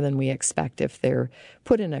lot more than we expect if they're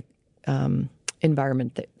put in a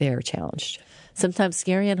environment that they are challenged. Sometimes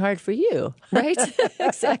scary and hard for you. Right?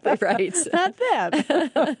 Exactly right. Not them.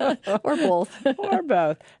 Or both. Or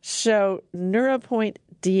both. So NeuroPoint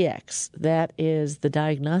DX, that is the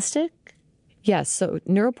diagnostic? Yes. So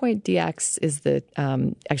NeuroPoint DX is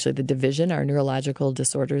actually the division, our neurological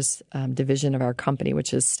disorders division of our company,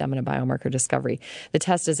 which is Stemina Biomarker Discovery. The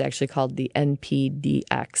test is actually called the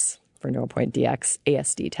NPDX for NeuroPoint DX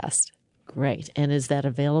ASD test. Great. And is that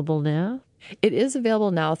available now? It is available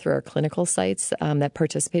now through our clinical sites that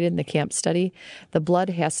participated in the CAMP study. The blood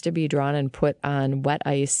has to be drawn and put on wet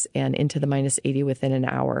ice and into the -80 within an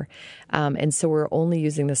hour. And so we're only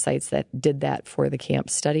using the sites that did that for the CAMP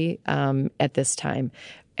study at this time.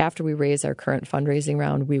 After we raise our current fundraising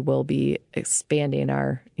round, we will be expanding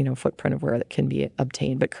our footprint of where it can be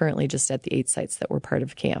obtained, but currently just at the 8 sites that were part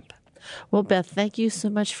of CAMP. Well, Beth, thank you so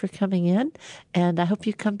much for coming in, and I hope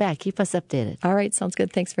you come back. Keep us updated. All right. Sounds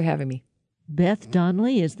good. Thanks for having me. Beth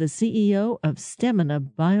Donnelly is the CEO of Stemina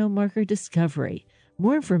Biomarker Discovery.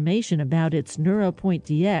 More information about its NeuroPoint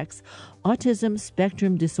DX Autism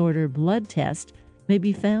Spectrum Disorder blood test may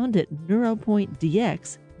be found at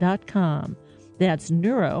neuropointdx.com. That's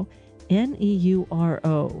neuro,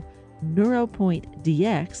 N-E-U-R-O,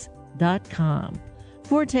 neuropointdx.com.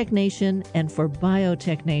 For Tech Nation and for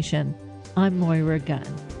Biotech Nation, I'm Moira Gunn.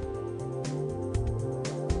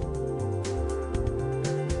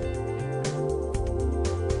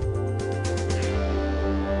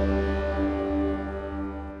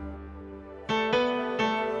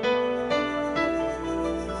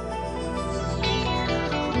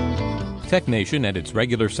 Tech Nation and its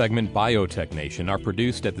regular segment Biotech Nation are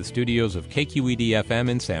produced at the studios of KQED-FM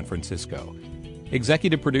in San Francisco.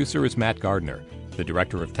 Executive producer is Matt Gardner. The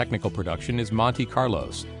director of technical production is Monty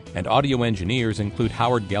Carlos. And audio engineers include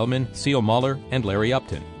Howard Gelman, Seal Muller, and Larry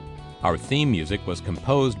Upton. Our theme music was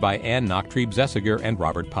composed by Ann Nachtrieb-Zessiger and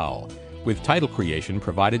Robert Powell, with title creation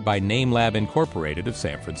provided by NameLab Incorporated of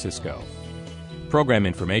San Francisco. Program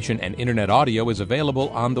information and internet audio is available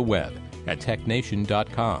on the web at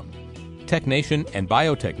technation.com. Tech Nation and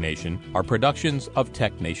Biotech Nation are productions of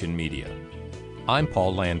Tech Nation Media. I'm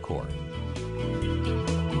Paul Landcourt.